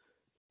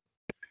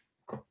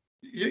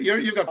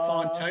 you've got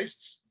fine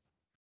tastes.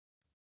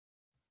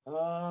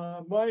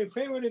 My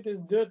favorite is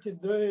Dirty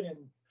Dirty.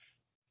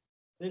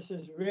 This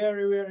is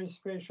very, very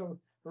special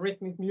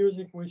rhythmic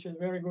music, which is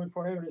very good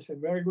for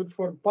everything. Very good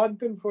for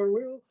pumping for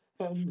Will,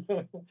 and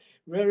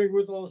very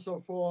good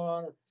also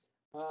for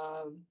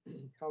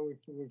how we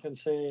can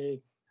say,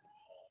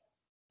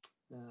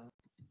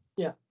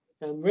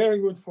 and very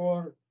good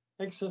for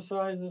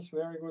exercises,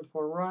 very good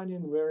for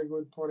running, very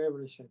good for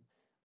everything.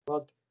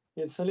 But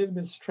it's a little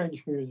bit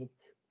strange music.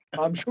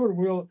 I'm sure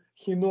Will,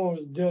 he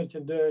knows Dirty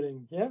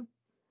Dirty, yeah?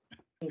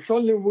 It's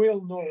only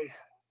Will knows.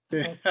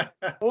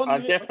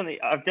 I've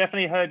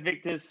definitely heard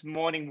Victor's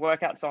morning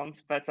workout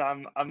songs, but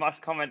I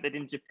must comment that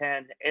in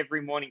Japan,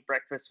 every morning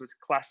breakfast was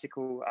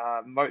classical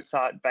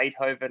Mozart,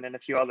 Beethoven, and a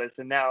few others.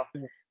 And now,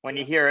 when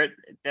you hear it,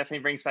 it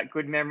definitely brings back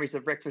good memories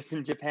of breakfast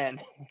in Japan.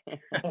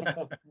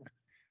 Oh,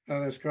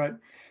 that's great.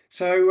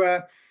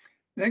 So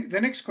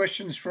the next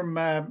question is from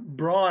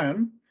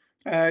Brian.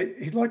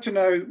 He'd like to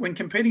know, when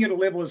competing at a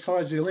level as high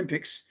as the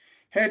Olympics,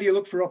 how do you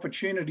look for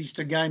opportunities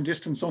to gain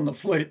distance on the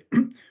fleet?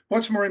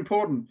 What's more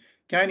important,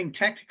 gaining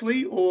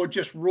tactically or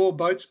just raw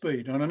boat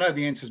speed? And I know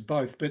the answer is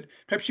both, but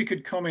perhaps you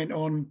could comment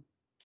on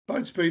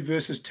boat speed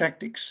versus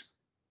tactics.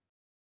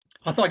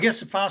 I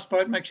guess a fast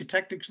boat makes your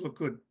tactics look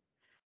good.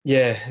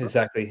 Yeah,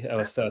 exactly,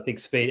 Alistair. I think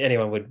speed,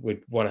 anyone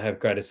would want to have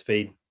greater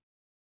speed.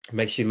 It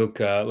makes you look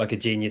like a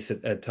genius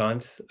at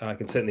times. I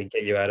can certainly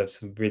get you out of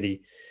some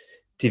really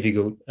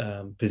difficult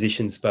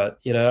positions, but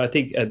I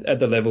think at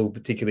the level,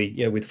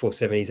 particularly with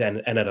 470s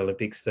and at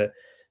Olympics, that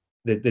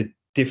the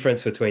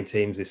difference between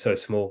teams is so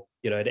small.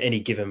 At any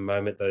given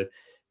moment, though,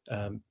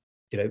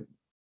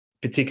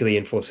 particularly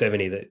in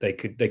 470, that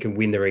they can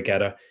win the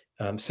regatta,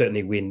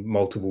 certainly win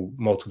multiple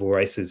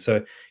races.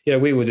 So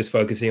we were just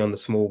focusing on the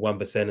small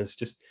 1%ers,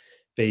 just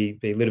be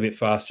a little bit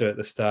faster at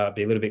the start,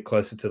 be a little bit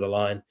closer to the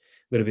line, a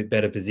little bit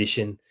better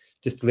position,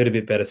 just a little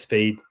bit better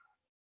speed.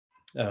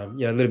 A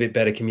little bit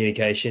better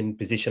communication,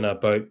 position our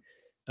boat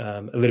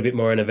a little bit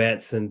more in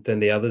advance than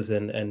the others,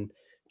 and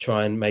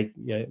try and make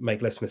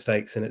less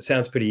mistakes. And it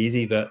sounds pretty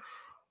easy, but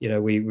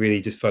we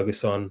really just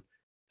focus on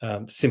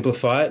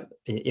simplify it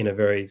in a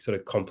very sort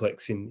of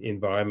complex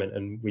environment,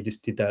 and we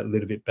just did that a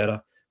little bit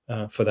better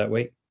for that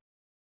week.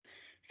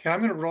 Okay, I'm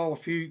going to roll a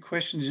few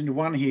questions into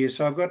one here.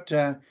 So I've got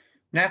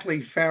Natalie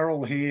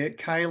Farrell here,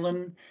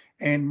 Kaylin,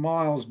 and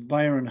Miles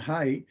Barron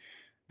Hay,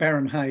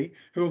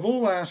 who have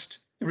all asked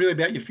really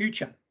about your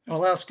future.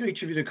 I'll ask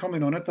each of you to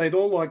comment on it. They'd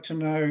all like to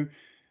know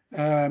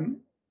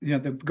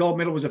the gold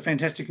medal was a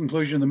fantastic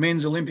inclusion in the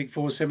men's Olympic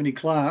 470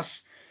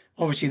 class.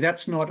 Obviously,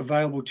 that's not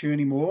available to you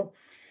anymore.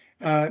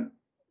 Where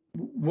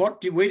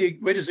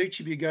does each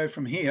of you go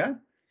from here,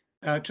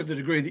 to the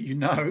degree that you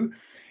know?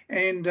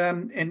 And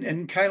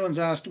Kaylin's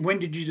asked, when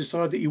did you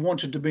decide that you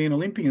wanted to be an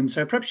Olympian?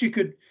 So perhaps you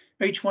could,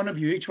 each one of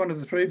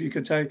the three of you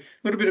could say a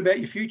little bit about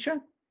your future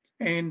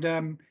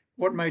and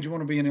what made you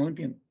want to be an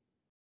Olympian.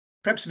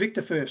 Perhaps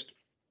Victor first.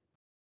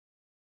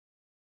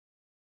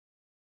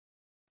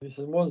 This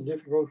is the most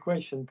difficult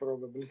question,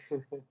 probably.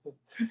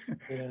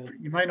 Yes.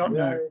 You may not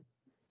know.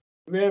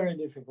 Very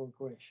difficult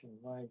question,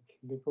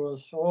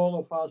 because all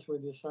of us, we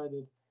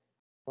decided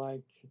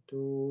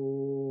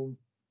to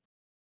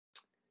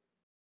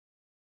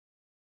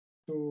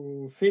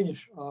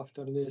finish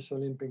after this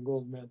Olympic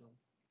gold medal,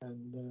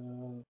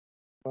 and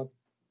but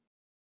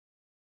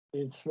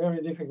it's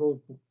very difficult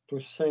to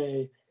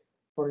say.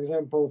 For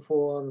example,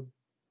 for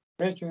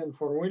Matthew and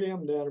for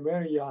William, they are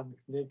very young.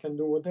 They can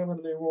do whatever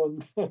they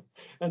want,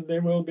 and they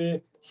will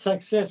be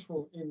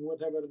successful in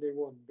whatever they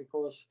want,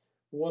 because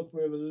what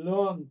we will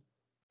learn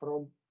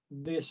from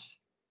this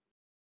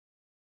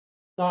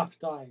tough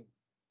time,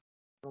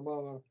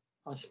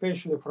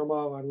 especially from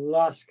our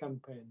last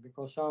campaign,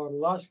 because our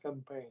last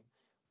campaign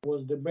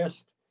was the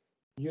best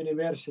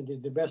university,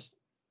 the best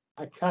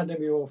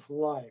academy of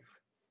life.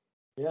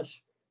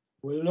 Yes,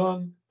 we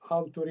learn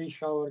how to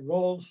reach our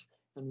goals,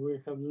 and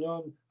we have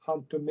learned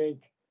how to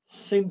make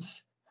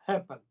things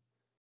happen.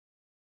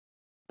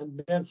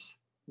 And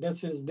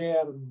that is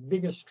their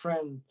biggest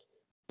strength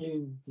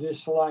in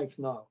this life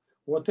now.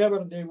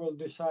 Whatever they will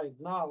decide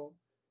now,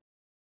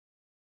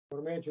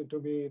 for Matthew to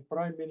be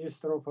Prime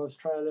Minister of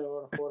Australia,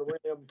 or for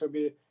William to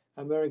be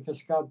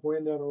America's Cup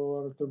winner,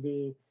 or to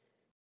be,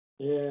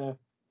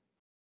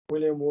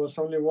 William was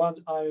only one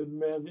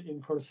Ironman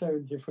in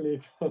 470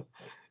 fleet.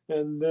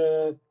 And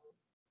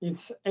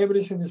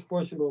everything is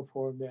possible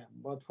for them.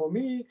 But for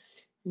me,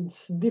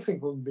 it's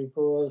difficult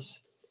because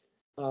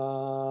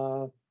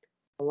all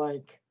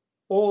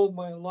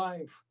my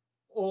life,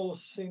 all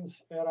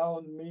things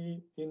around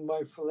me, in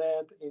my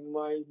flat, in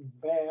my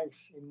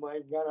bags, in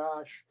my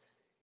garage,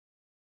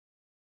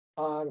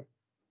 are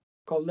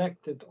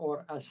collected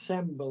or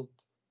assembled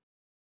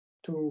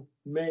to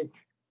make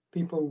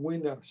people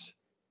winners,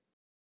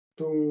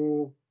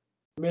 to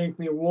make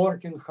me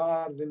working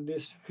hard in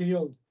this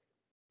field,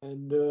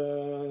 and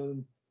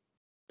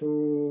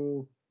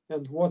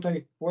what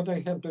I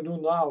have to do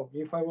now.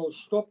 If I will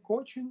stop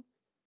coaching,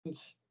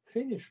 it's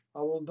finished. I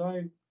will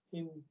die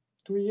in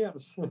 2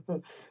 years.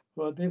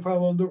 But if I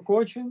will do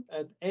coaching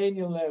at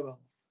any level,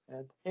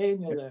 I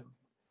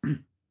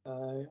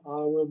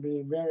will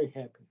be very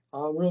happy.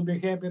 I will be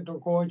happy to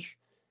coach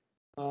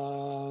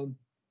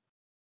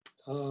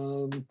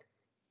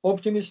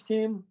Optimist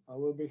team. I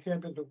will be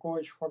happy to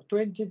coach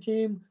 420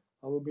 team.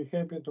 I will be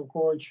happy to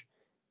coach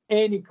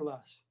any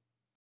class,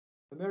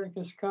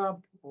 America's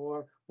Cup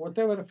or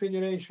whatever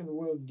federation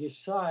will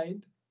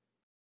decide,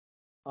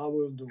 I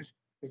will do,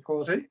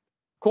 because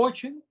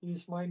coaching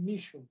is my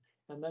mission,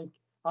 and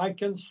I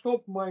can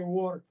stop my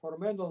work for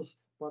medals,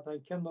 but I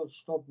cannot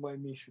stop my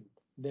mission,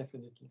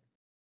 definitely.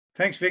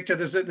 Thanks, Victor.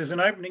 There's an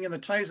opening in the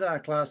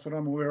Tazar class that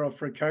I'm aware of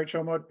for a coach.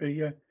 I might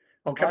be.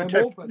 I'll come.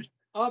 I'm open,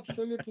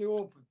 absolutely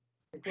open,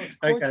 because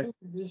coaching,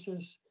 this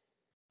is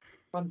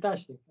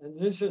fantastic, and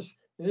this is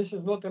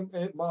not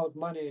about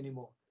money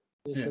anymore.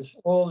 This is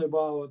all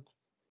about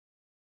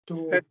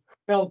to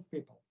help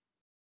people.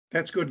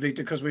 That's good,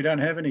 Victor, because we don't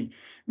have any.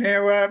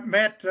 Now,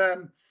 Matt,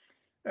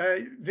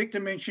 Victor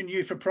mentioned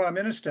you for Prime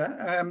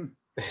Minister.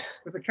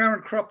 With the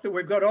current crop that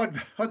we've got,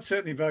 I'd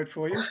certainly vote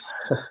for you.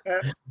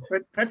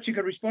 But perhaps you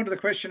could respond to the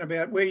question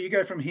about where you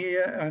go from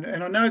here.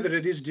 And I know that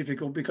it is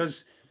difficult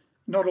because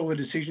not all the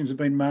decisions have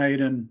been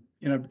made, and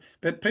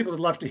but people would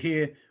love to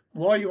hear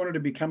why you wanted to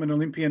become an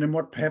Olympian and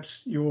what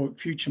perhaps your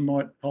future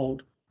might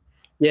hold.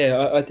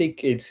 Yeah, I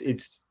think it's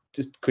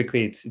just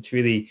quickly, it's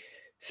really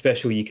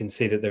special. You can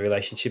see that the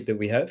relationship that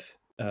we have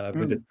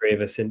with the three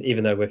of us, and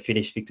even though we're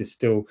finished, Victor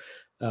still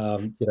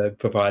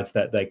provides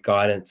that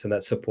guidance and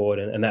that support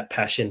and that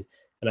passion.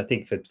 And I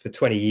think for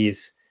 20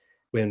 years,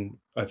 when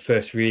I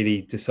first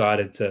really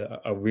decided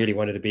I really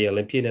wanted to be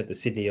Olympian at the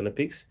Sydney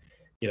Olympics,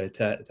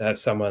 to have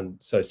someone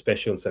so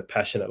special and so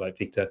passionate like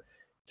Victor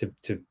to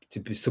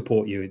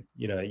support you,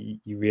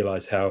 you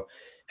realize how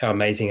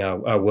amazing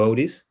our world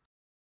is.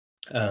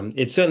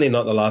 It's certainly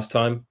not the last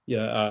time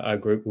our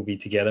group will be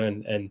together,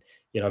 and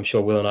I'm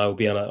sure Will and I will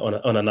be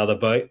on another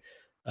boat.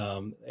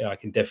 I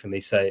can definitely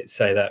say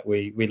that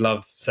we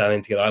love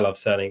sailing together. I love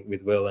sailing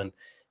with Will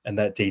and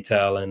that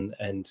detail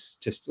and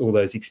just all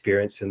those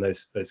experiences and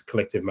those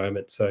collective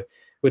moments. So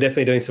we're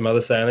definitely doing some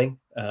other sailing.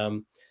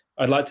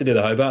 I'd like to do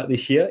the Hobart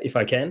this year if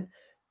I can,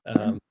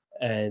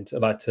 and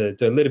I'd like to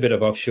do a little bit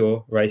of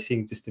offshore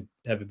racing just to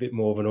have a bit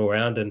more of an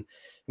all-round. And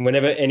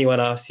whenever anyone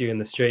asks you in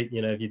the street,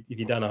 if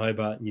you've done a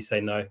Hobart and you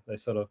say no, they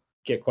sort of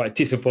get quite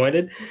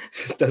disappointed.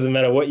 It doesn't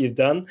matter what you've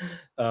done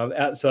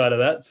outside of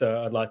that.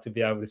 So I'd like to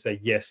be able to say,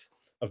 yes,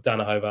 I've done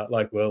a Hobart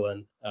like Will.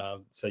 And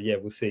so, yeah,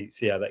 we'll see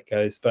how that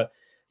goes. But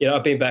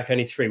I've been back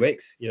only 3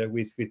 weeks,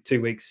 with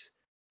 2 weeks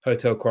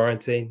hotel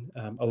quarantine,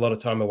 a lot of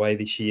time away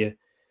this year,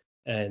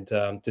 and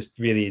just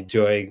really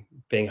enjoy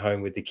being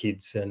home with the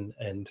kids. And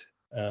in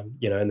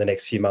the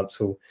next few months,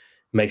 we'll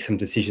make some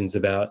decisions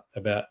about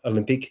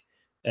Olympic.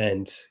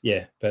 And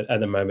but at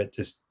the moment,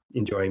 just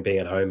enjoying being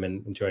at home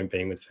and enjoying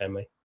being with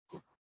family.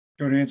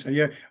 Good answer.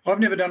 Yeah, I've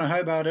never done a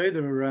Hobart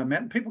either,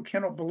 Matt. And people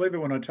cannot believe it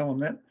when I tell them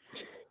that,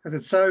 because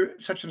it's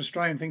such an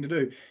Australian thing to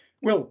do.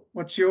 Will,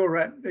 what's your?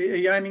 Are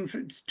you aiming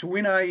to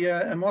win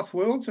a Moth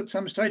Worlds at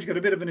some stage? You've got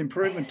a bit of an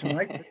improvement to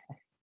make.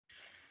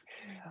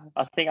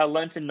 I think I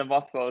learnt in the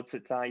Moth Worlds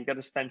that you got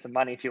to spend some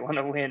money if you want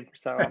to win.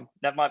 So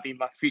that might be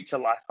my future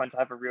life once I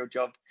have a real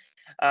job.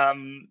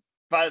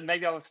 But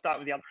maybe I'll start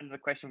with the other end of the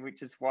question,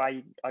 which is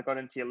why I got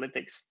into the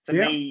Olympics. For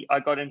me, I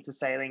got into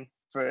sailing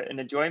for an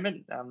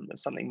enjoyment.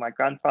 It's something my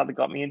grandfather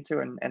got me into,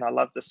 and I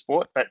love the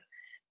sport. But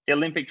the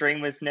Olympic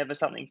dream was never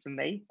something for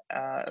me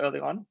early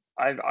on.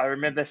 I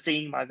remember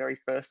seeing my very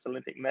first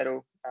Olympic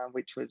medal,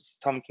 which was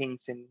Tom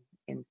King's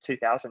in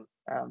 2000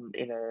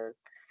 in a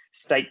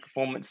state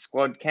performance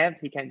squad camp.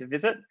 He came to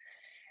visit,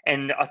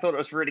 and I thought it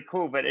was really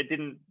cool, but it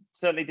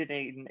certainly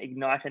didn't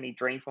ignite any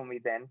dream for me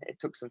then. It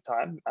took some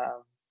time.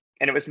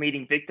 And it was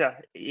meeting Victor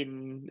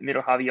in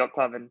Middle Harbour Yacht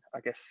Club, and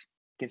I guess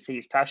you can see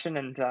his passion,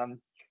 and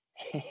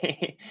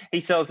he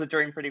sells the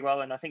dream pretty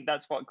well. And I think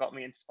that's what got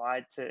me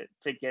inspired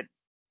to get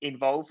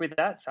involved with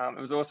that.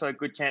 It was also a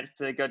good chance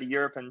to go to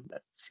Europe and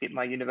skip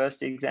my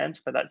university exams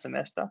for that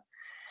semester.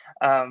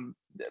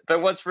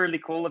 But what's really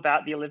cool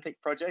about the Olympic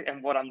project,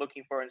 and what I'm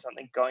looking for in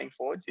something going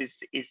forwards,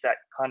 is that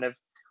kind of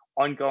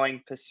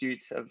ongoing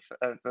pursuit of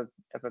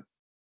a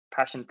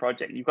passion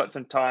project. You've got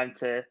some time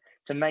to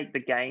make the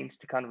gains,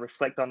 to kind of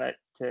reflect on it,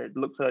 to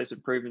look for those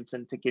improvements,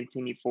 and to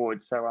continue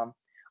forward. So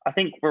I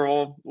think we're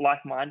all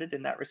like-minded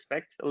in that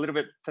respect, a little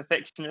bit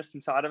perfectionist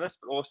inside of us,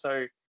 but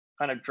also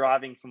kind of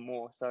driving for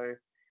more. So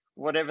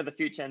whatever the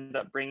future ends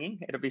up bringing,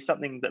 it'll be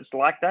something that's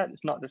like that.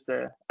 It's not just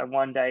a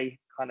one-day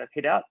kind of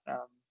hit out,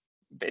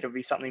 but it'll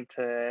be something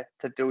to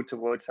build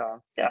towards.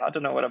 So I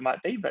don't know what it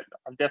might be, but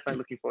I'm definitely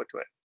looking forward to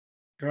it.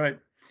 Great.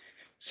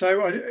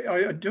 So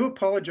I do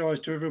apologise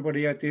to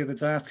everybody out there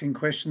that's asking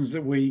questions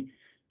that we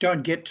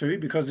don't get to,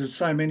 because there's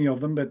so many of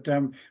them, but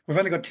we've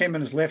only got 10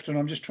 minutes left, and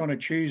I'm just trying to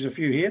choose a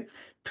few here.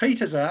 Pete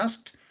has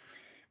asked,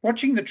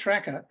 watching the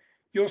tracker,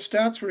 your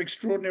starts were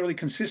extraordinarily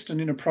consistent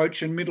in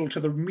approach and middle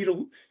to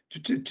middle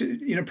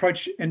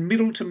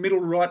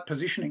right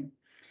positioning.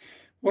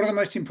 What are the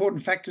most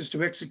important factors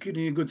to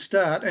executing a good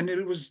start? And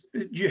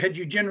had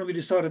you generally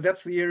decided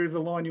that's the area of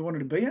the line you wanted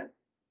to be at,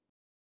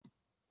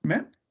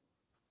 Matt?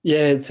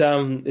 Yeah, it's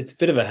a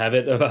bit of a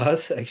habit of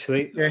ours,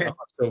 actually. Yeah. I'm not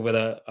sure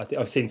whether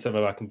I've seen some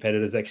of our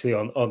competitors actually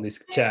on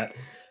this chat.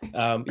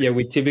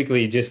 We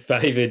typically just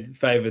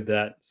favoured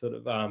that sort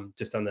of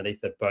just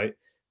underneath the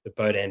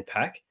boat end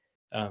pack.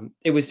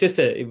 It was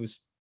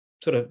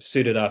sort of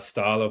suited our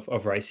style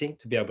of racing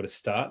to be able to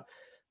start.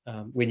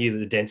 We knew that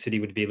the density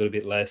would be a little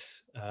bit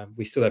less.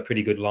 We still had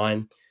pretty good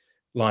line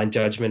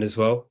judgment as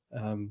well.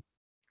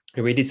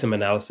 We did some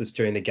analysis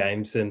during the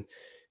games, and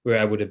we were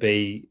able to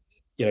be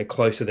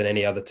closer than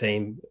any other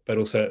team, but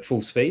also at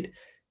full speed.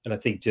 And I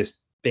think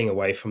just being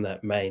away from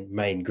that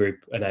main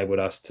group enabled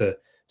us to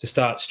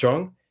start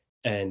strong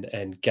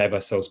and gave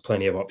ourselves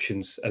plenty of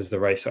options as the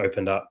race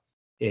opened up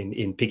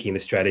in picking the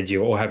strategy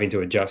or having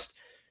to adjust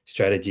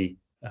strategy.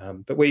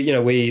 But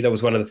that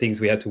was one of the things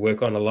we had to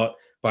work on a lot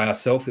by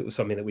ourselves. It was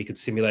something that we could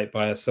simulate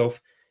by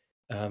ourselves.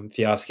 If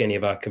you ask any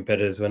of our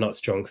competitors, we're not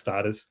strong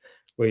starters.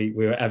 We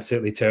were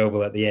absolutely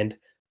terrible at the end.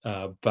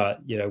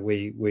 But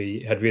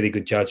we had really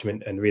good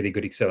judgment and really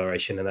good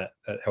acceleration, and that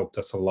helped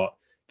us a lot,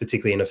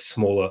 particularly in a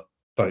smaller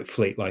boat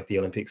fleet like the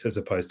Olympics, as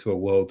opposed to a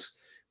Worlds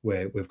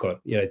where we've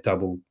got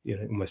double,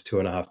 almost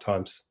 2.5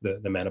 times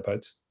the amount of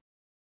boats.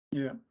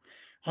 Yeah,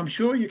 I'm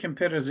sure your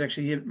competitors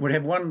actually would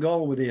have one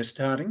goal with their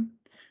starting,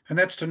 and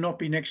that's to not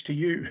be next to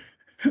you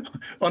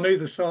on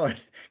either side,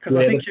 because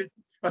I think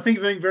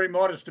you're being very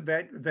modest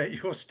about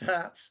your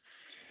starts.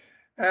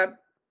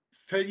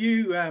 For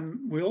you,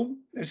 Will,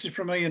 this is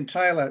from Ian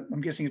Taylor. I'm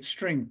guessing it's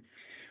string.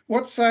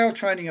 What sail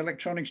training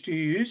electronics do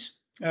you use?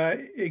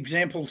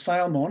 Example,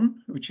 Sailmon,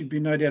 which you'd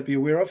no doubt be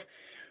aware of.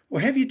 Or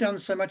have you done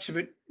so much of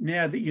it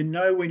now that you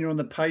know when you're on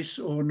the pace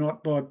or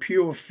not by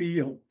pure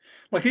feel?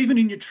 Like even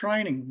in your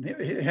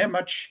training, how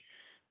much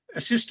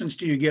assistance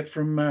do you get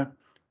from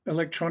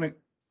electronic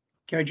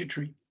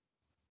gadgetry?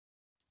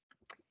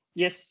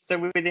 Yes,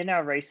 so within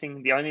our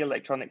racing, the only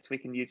electronics we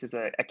can use is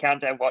a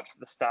countdown watch for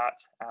the start,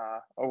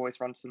 always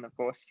Ronson, of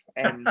course,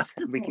 and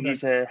we can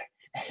use an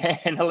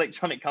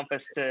electronic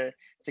compass to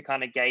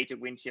kind of gauge a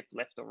wind shift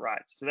left or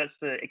right. So that's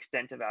the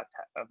extent of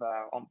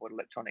our onboard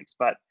electronics.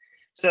 But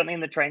certainly in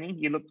the training,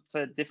 you look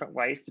for different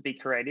ways to be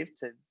creative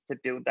to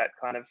build that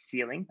kind of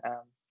feeling.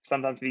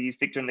 Sometimes we use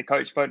Victor and the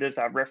coach boat as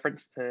our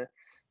reference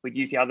we'd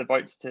use the other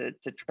boats to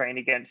train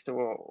against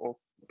or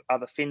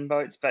other fin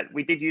boats, but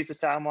we did use the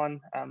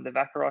Salmon. The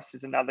Vaqueros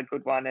is another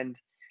good one, and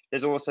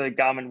there's also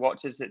Garmin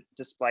watches that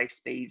display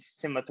speeds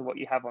similar to what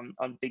you have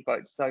on big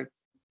boats. So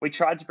we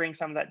tried to bring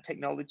some of that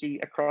technology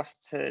across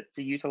to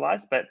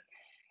utilize, but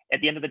at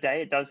the end of the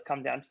day, it does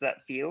come down to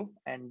that feel.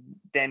 And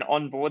then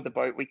on board the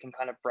boat, we can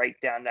kind of break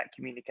down that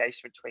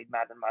communication between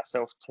Matt and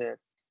myself to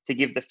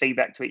give the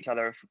feedback to each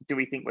other of, do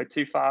we think we're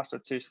too fast or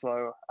too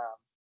slow?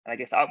 And I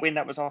guess upwind,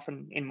 that was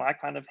often in my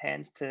kind of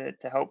hands to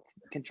help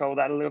control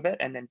that a little bit.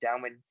 And then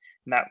downwind,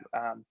 Matt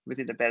was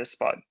in a better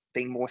spot,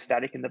 being more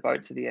static in the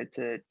boat to be able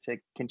to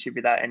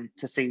contribute that and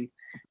to see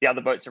the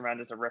other boats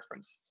around as a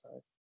reference.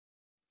 So,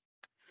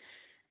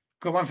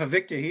 got one for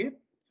Victor here.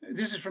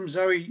 This is from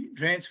Zoe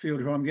Dransfield,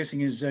 who I'm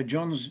guessing is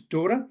John's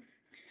daughter.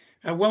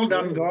 Well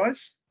done,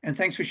 guys, and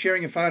thanks for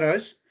sharing your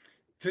photos.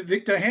 For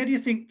Victor, how do you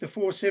think the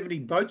 470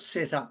 boat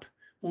setup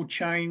will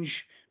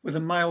change with a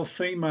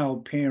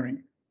male-female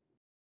pairing?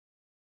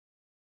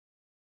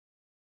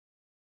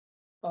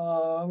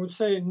 I would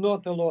say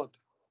not a lot,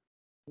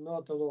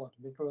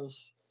 because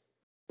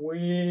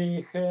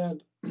we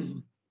had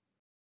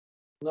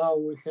now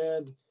we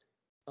had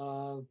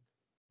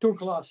 2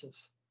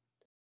 classes.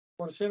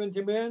 For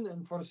 70 men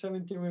and for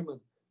 70 women.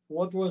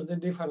 What was the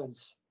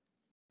difference?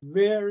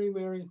 Very,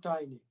 very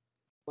tiny.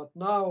 But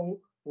now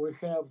we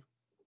have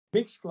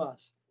mixed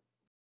class.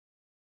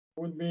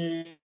 Would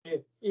be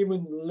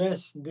even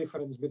less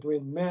difference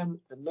between men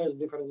and less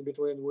difference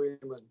between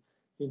women.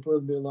 It will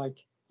be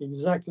like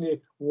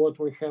exactly what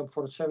we have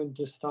for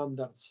 70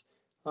 standards.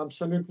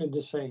 Absolutely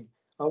the same.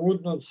 I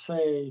would not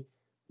say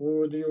we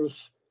would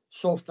use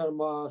softer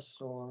mass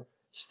or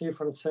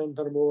stiffer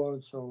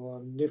centerboards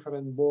or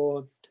different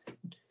board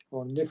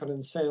or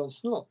different sails.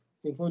 No,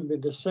 it would be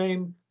the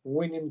same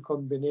winning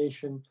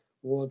combination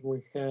what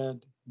we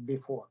had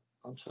before.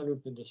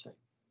 Absolutely the same.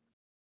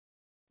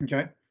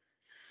 Okay.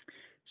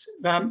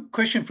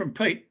 Question from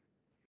Pete.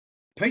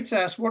 Pete's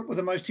asked, what were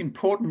the most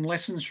important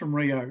lessons from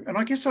Rio? And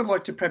I guess I'd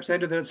like to perhaps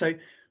add to that and say,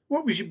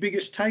 what was your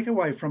biggest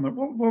takeaway from it?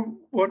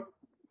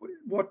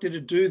 What did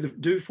it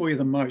do for you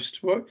the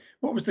most? What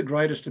was the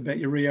greatest about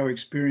your Rio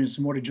experience,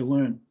 and what did you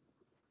learn?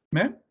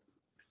 Matt?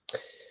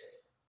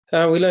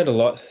 We learned a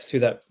lot through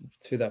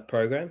that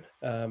program.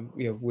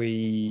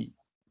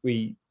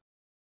 We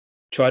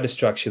tried to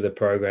structure the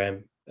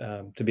program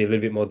to be a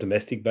little bit more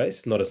domestic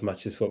based, not as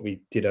much as what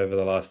we did over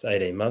the last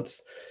 18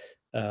 months.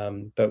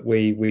 But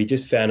we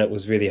just found it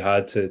was really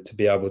hard to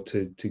be able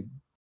to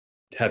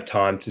have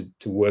time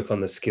to work on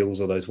the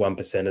skills or those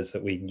 1%ers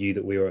that we knew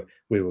that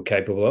we were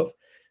capable of.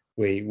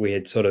 We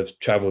had sort of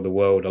traveled the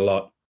world a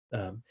lot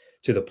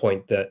to the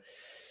point that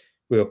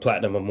we were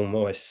platinum on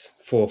almost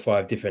 4 or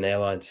 5 different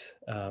airlines,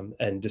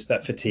 and just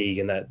that fatigue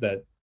and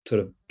that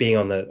sort of being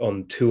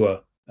on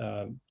tour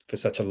for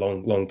such a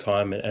long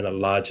time and a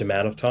large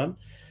amount of time.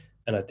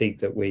 And I think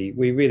that we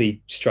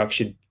really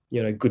structured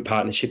good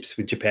partnerships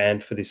with Japan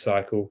for this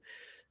cycle.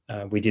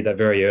 We did that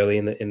very early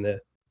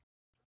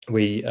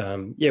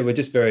we're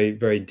just very,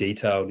 very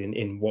detailed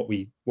in what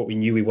we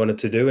knew we wanted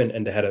to do,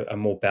 and to have a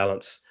more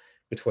balance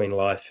between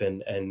life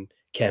and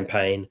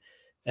campaign.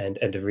 And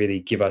to really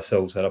give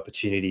ourselves that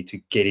opportunity to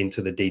get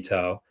into the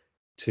detail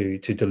to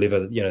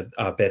deliver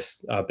our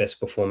best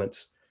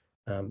performance.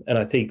 And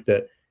I think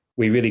that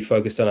we really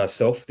focused on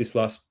ourselves this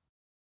last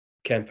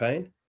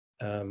campaign,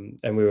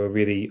 and we were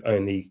really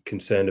only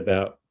concerned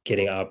about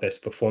getting our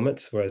best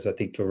performance. Whereas I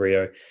think for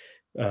Rio,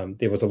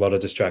 there was a lot of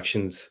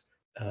distractions.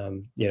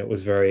 It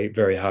was very,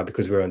 very hard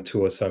because we were on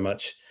tour so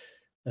much.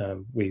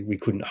 We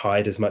couldn't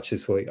hide as much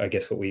as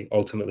what we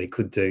ultimately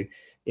could do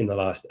in the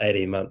last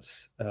 18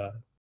 months.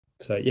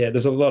 So yeah,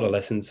 there's a lot of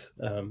lessons,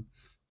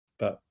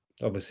 but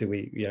obviously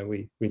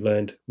we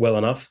learned well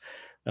enough,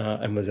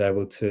 and was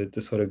able to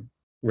sort of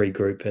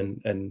regroup,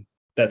 and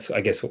that's,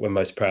 I guess, what we're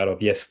most proud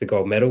of. Yes, the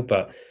gold medal,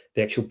 but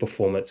the actual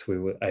performance we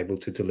were able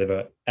to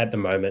deliver at the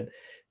moment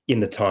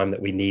in the time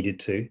that we needed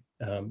to.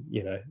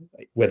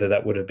 Whether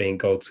that would have been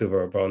gold,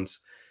 silver, or bronze,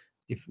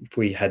 if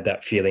we had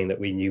that feeling that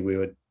we knew we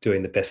were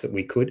doing the best that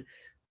we could,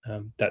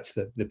 that's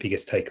the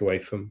biggest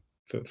takeaway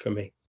for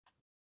me.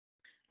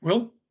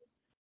 Will?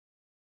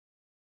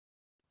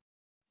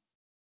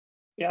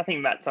 Yeah, I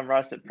think Matt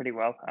summarised it pretty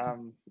well.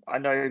 I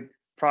know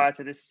prior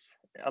to this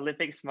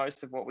Olympics,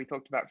 most of what we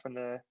talked about from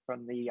the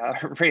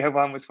Rio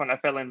one was when I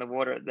fell in the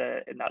water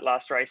in that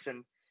last race,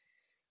 and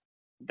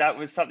that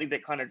was something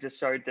that kind of just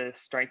showed the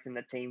strength in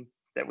the team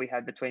that we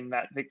had between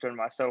Matt, Victor, and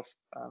myself.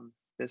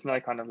 There's no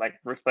kind of like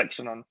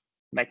reflection on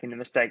making the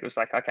mistake. It was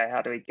like, okay,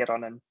 how do we get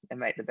on and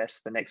make the best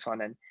of the next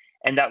one?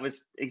 And that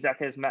was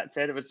exactly as Matt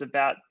said. It was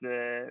about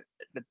the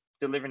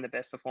delivering the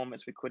best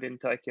performance we could in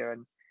Tokyo,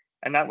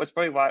 and that was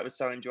probably why it was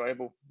so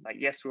enjoyable. Like,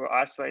 yes, we were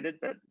isolated,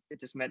 but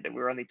it just meant that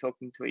we were only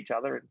talking to each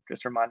other and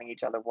just reminding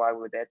each other why we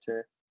were there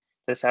to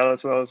sail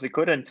as well as we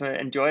could and to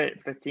enjoy it.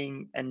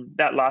 And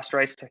that last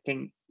race, I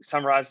think,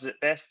 summarizes it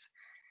best.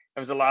 It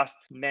was the last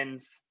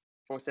men's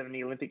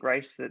 470 Olympic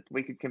race that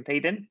we could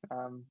compete in,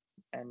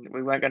 and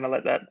we weren't going to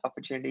let that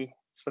opportunity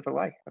slip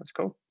away. It was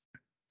cool.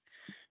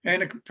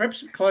 And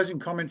perhaps a closing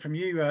comment from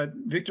you,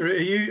 Victor. Are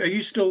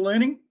you still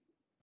learning?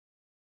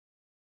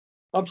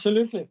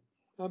 Absolutely.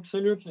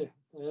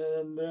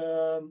 And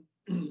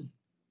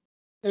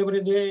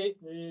every day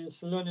is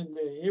learning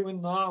day. Even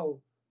now,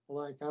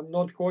 Like, I'm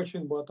not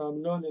coaching, but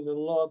I'm learning a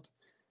lot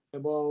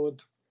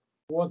about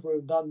what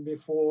we've done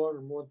before,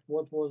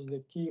 what was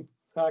the key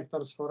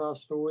factors for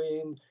us to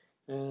win,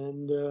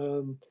 and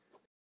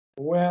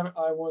where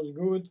I was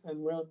good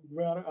and where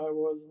I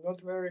was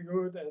not very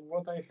good, and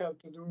what I have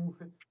to do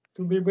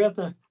to be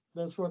better.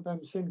 That's what I'm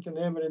thinking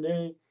every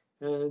day.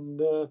 And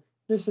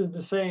this is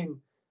the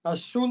same.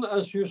 As soon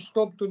as you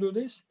stop to do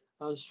this,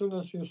 as soon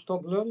as you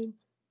stop learning,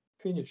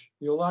 finish.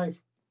 Your life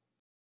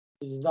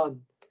is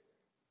done.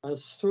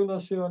 As soon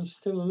as you are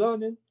still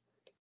learning,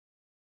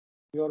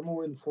 you are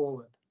moving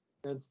forward.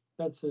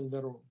 That's the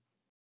rule.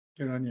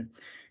 Good on you.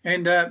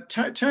 And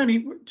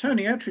Tony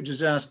Attridge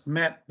has asked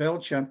Matt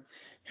Belcher,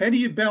 how do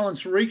you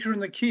balance Rika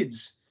and the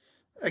kids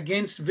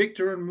against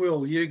Victor and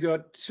Will? You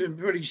got some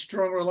pretty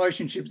strong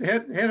relationships. How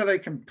do they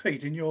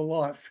compete in your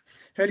life?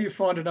 How do you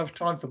find enough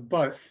time for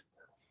both?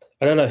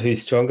 I don't know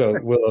who's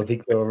stronger, Will or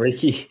Victor or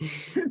Ricky.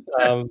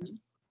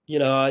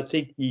 I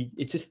think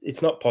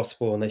it's not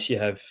possible unless you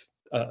have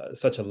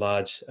such a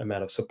large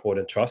amount of support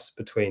and trust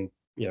between,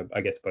 I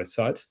guess, both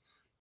sides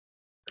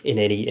in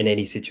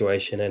any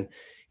situation. And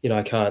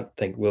I can't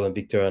thank Will and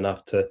Victor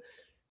enough to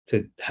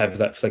have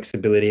that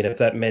flexibility. And if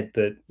that meant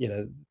that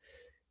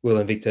Will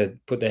and Victor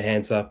put their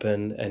hands up,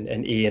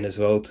 and Ian as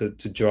well, to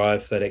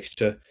drive that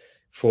extra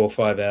 4 or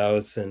 5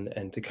 hours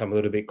and to come a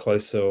little bit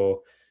closer,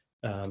 or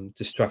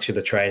to structure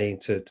the training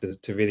to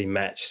really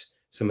match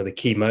some of the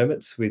key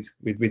moments with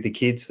the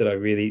kids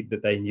that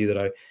they knew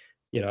that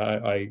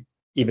I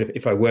even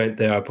if I weren't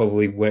there, I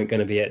probably weren't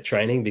going to be at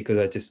training,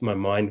 because my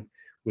mind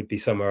would be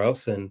somewhere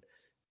else. And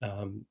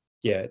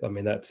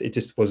it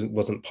just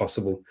wasn't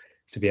possible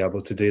to be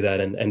able to do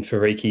that. And for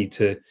Riki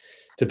to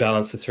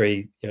balance the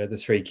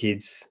three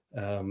kids,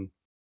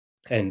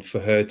 and for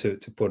her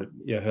to put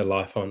her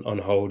life on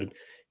hold.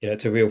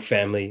 It's a real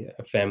family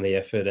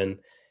effort. And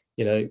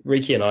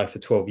Riki and I, for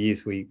 12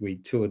 years, we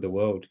toured the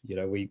world.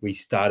 We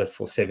started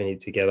for 70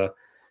 together,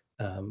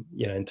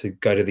 and to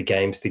go to the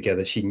games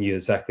together. She knew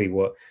exactly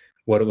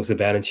what it was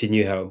about, and she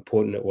knew how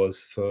important it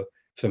was for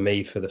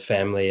me, for the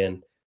family.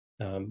 And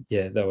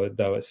they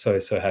were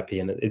so happy.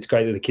 And it's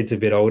great that the kids are a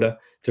bit older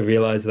to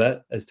realize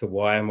that, as to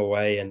why I'm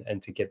away,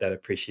 and to get that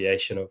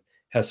appreciation of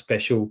how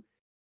special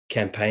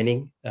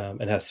campaigning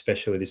and how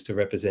special it is to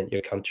represent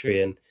your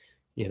country. And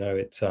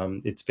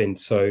it's been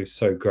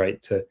so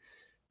great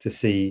to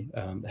see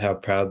how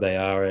proud they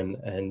are,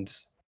 and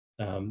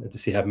to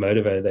see how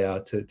motivated they are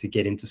to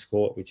get into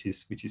sport, which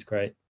is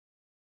great.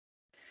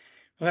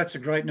 Well, that's a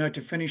great note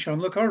to finish on.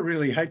 Look, I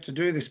really hate to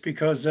do this,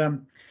 because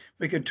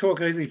we could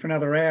talk easily for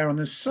another hour, and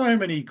there's so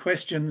many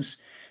questions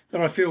that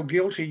I feel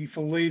guilty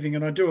for leaving,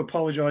 and I do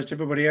apologise to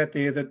everybody out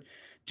there that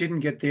didn't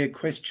get their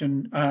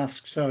question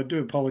asked, so I do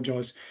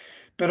apologise.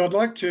 But I'd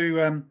like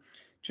to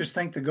just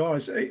thank the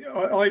guys.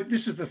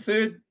 This is the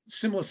third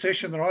similar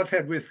session that I've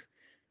had with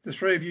the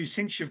three of you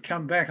since you've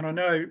come back, and I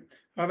know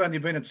I've only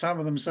been at some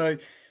of them. So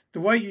the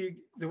way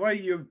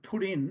you've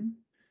put in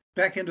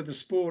back into the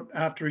sport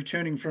after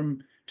returning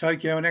from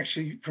Tokyo, and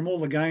actually from all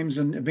the games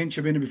and events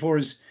you've been to before,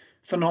 is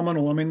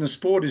phenomenal. I mean, the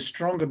sport is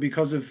stronger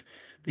because of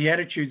the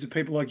attitudes of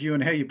people like you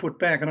and how you put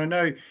back. And I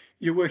know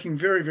you're working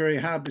very, very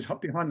hard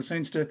behind the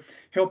scenes to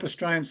help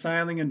Australian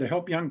sailing and to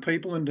help young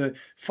people and to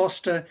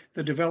foster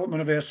the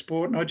development of our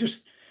sport. And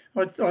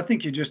I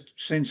think you're just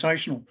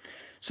sensational.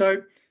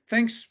 So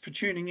thanks for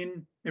tuning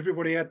in,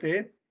 everybody out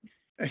there.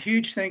 A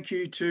huge thank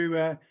you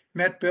to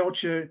Matt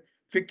Belcher,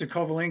 Victor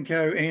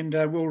Kovalenko, and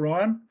Will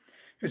Ryan.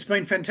 It's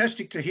been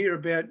fantastic to hear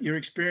about your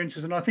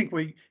experiences, and I think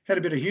we had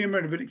a bit of humour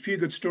and a few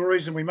good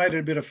stories, and we made it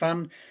a bit of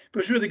fun.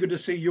 But it's really good to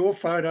see your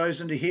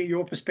photos and to hear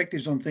your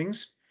perspectives on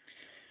things.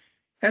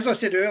 As I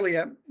said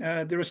earlier,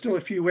 there are still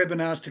a few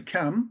webinars to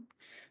come.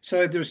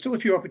 So there are still a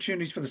few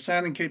opportunities for the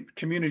sailing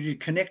community to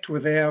connect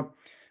with our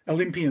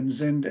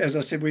Olympians. And as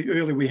I said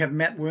earlier, we have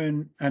Matt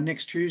Wern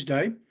next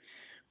Tuesday.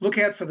 Look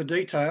out for the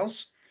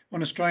details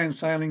on Australian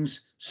Sailing's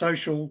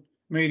social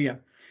media.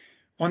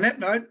 On that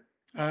note,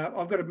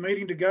 I've got a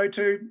meeting to go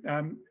to.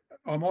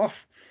 I'm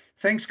off.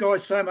 Thanks,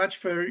 guys, so much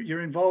for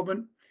your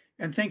involvement.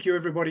 And thank you,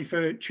 everybody,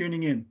 for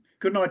tuning in.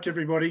 Good night to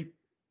everybody,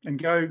 and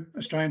go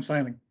Australian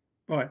Sailing.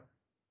 Bye.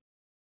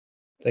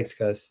 Thanks,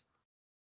 guys.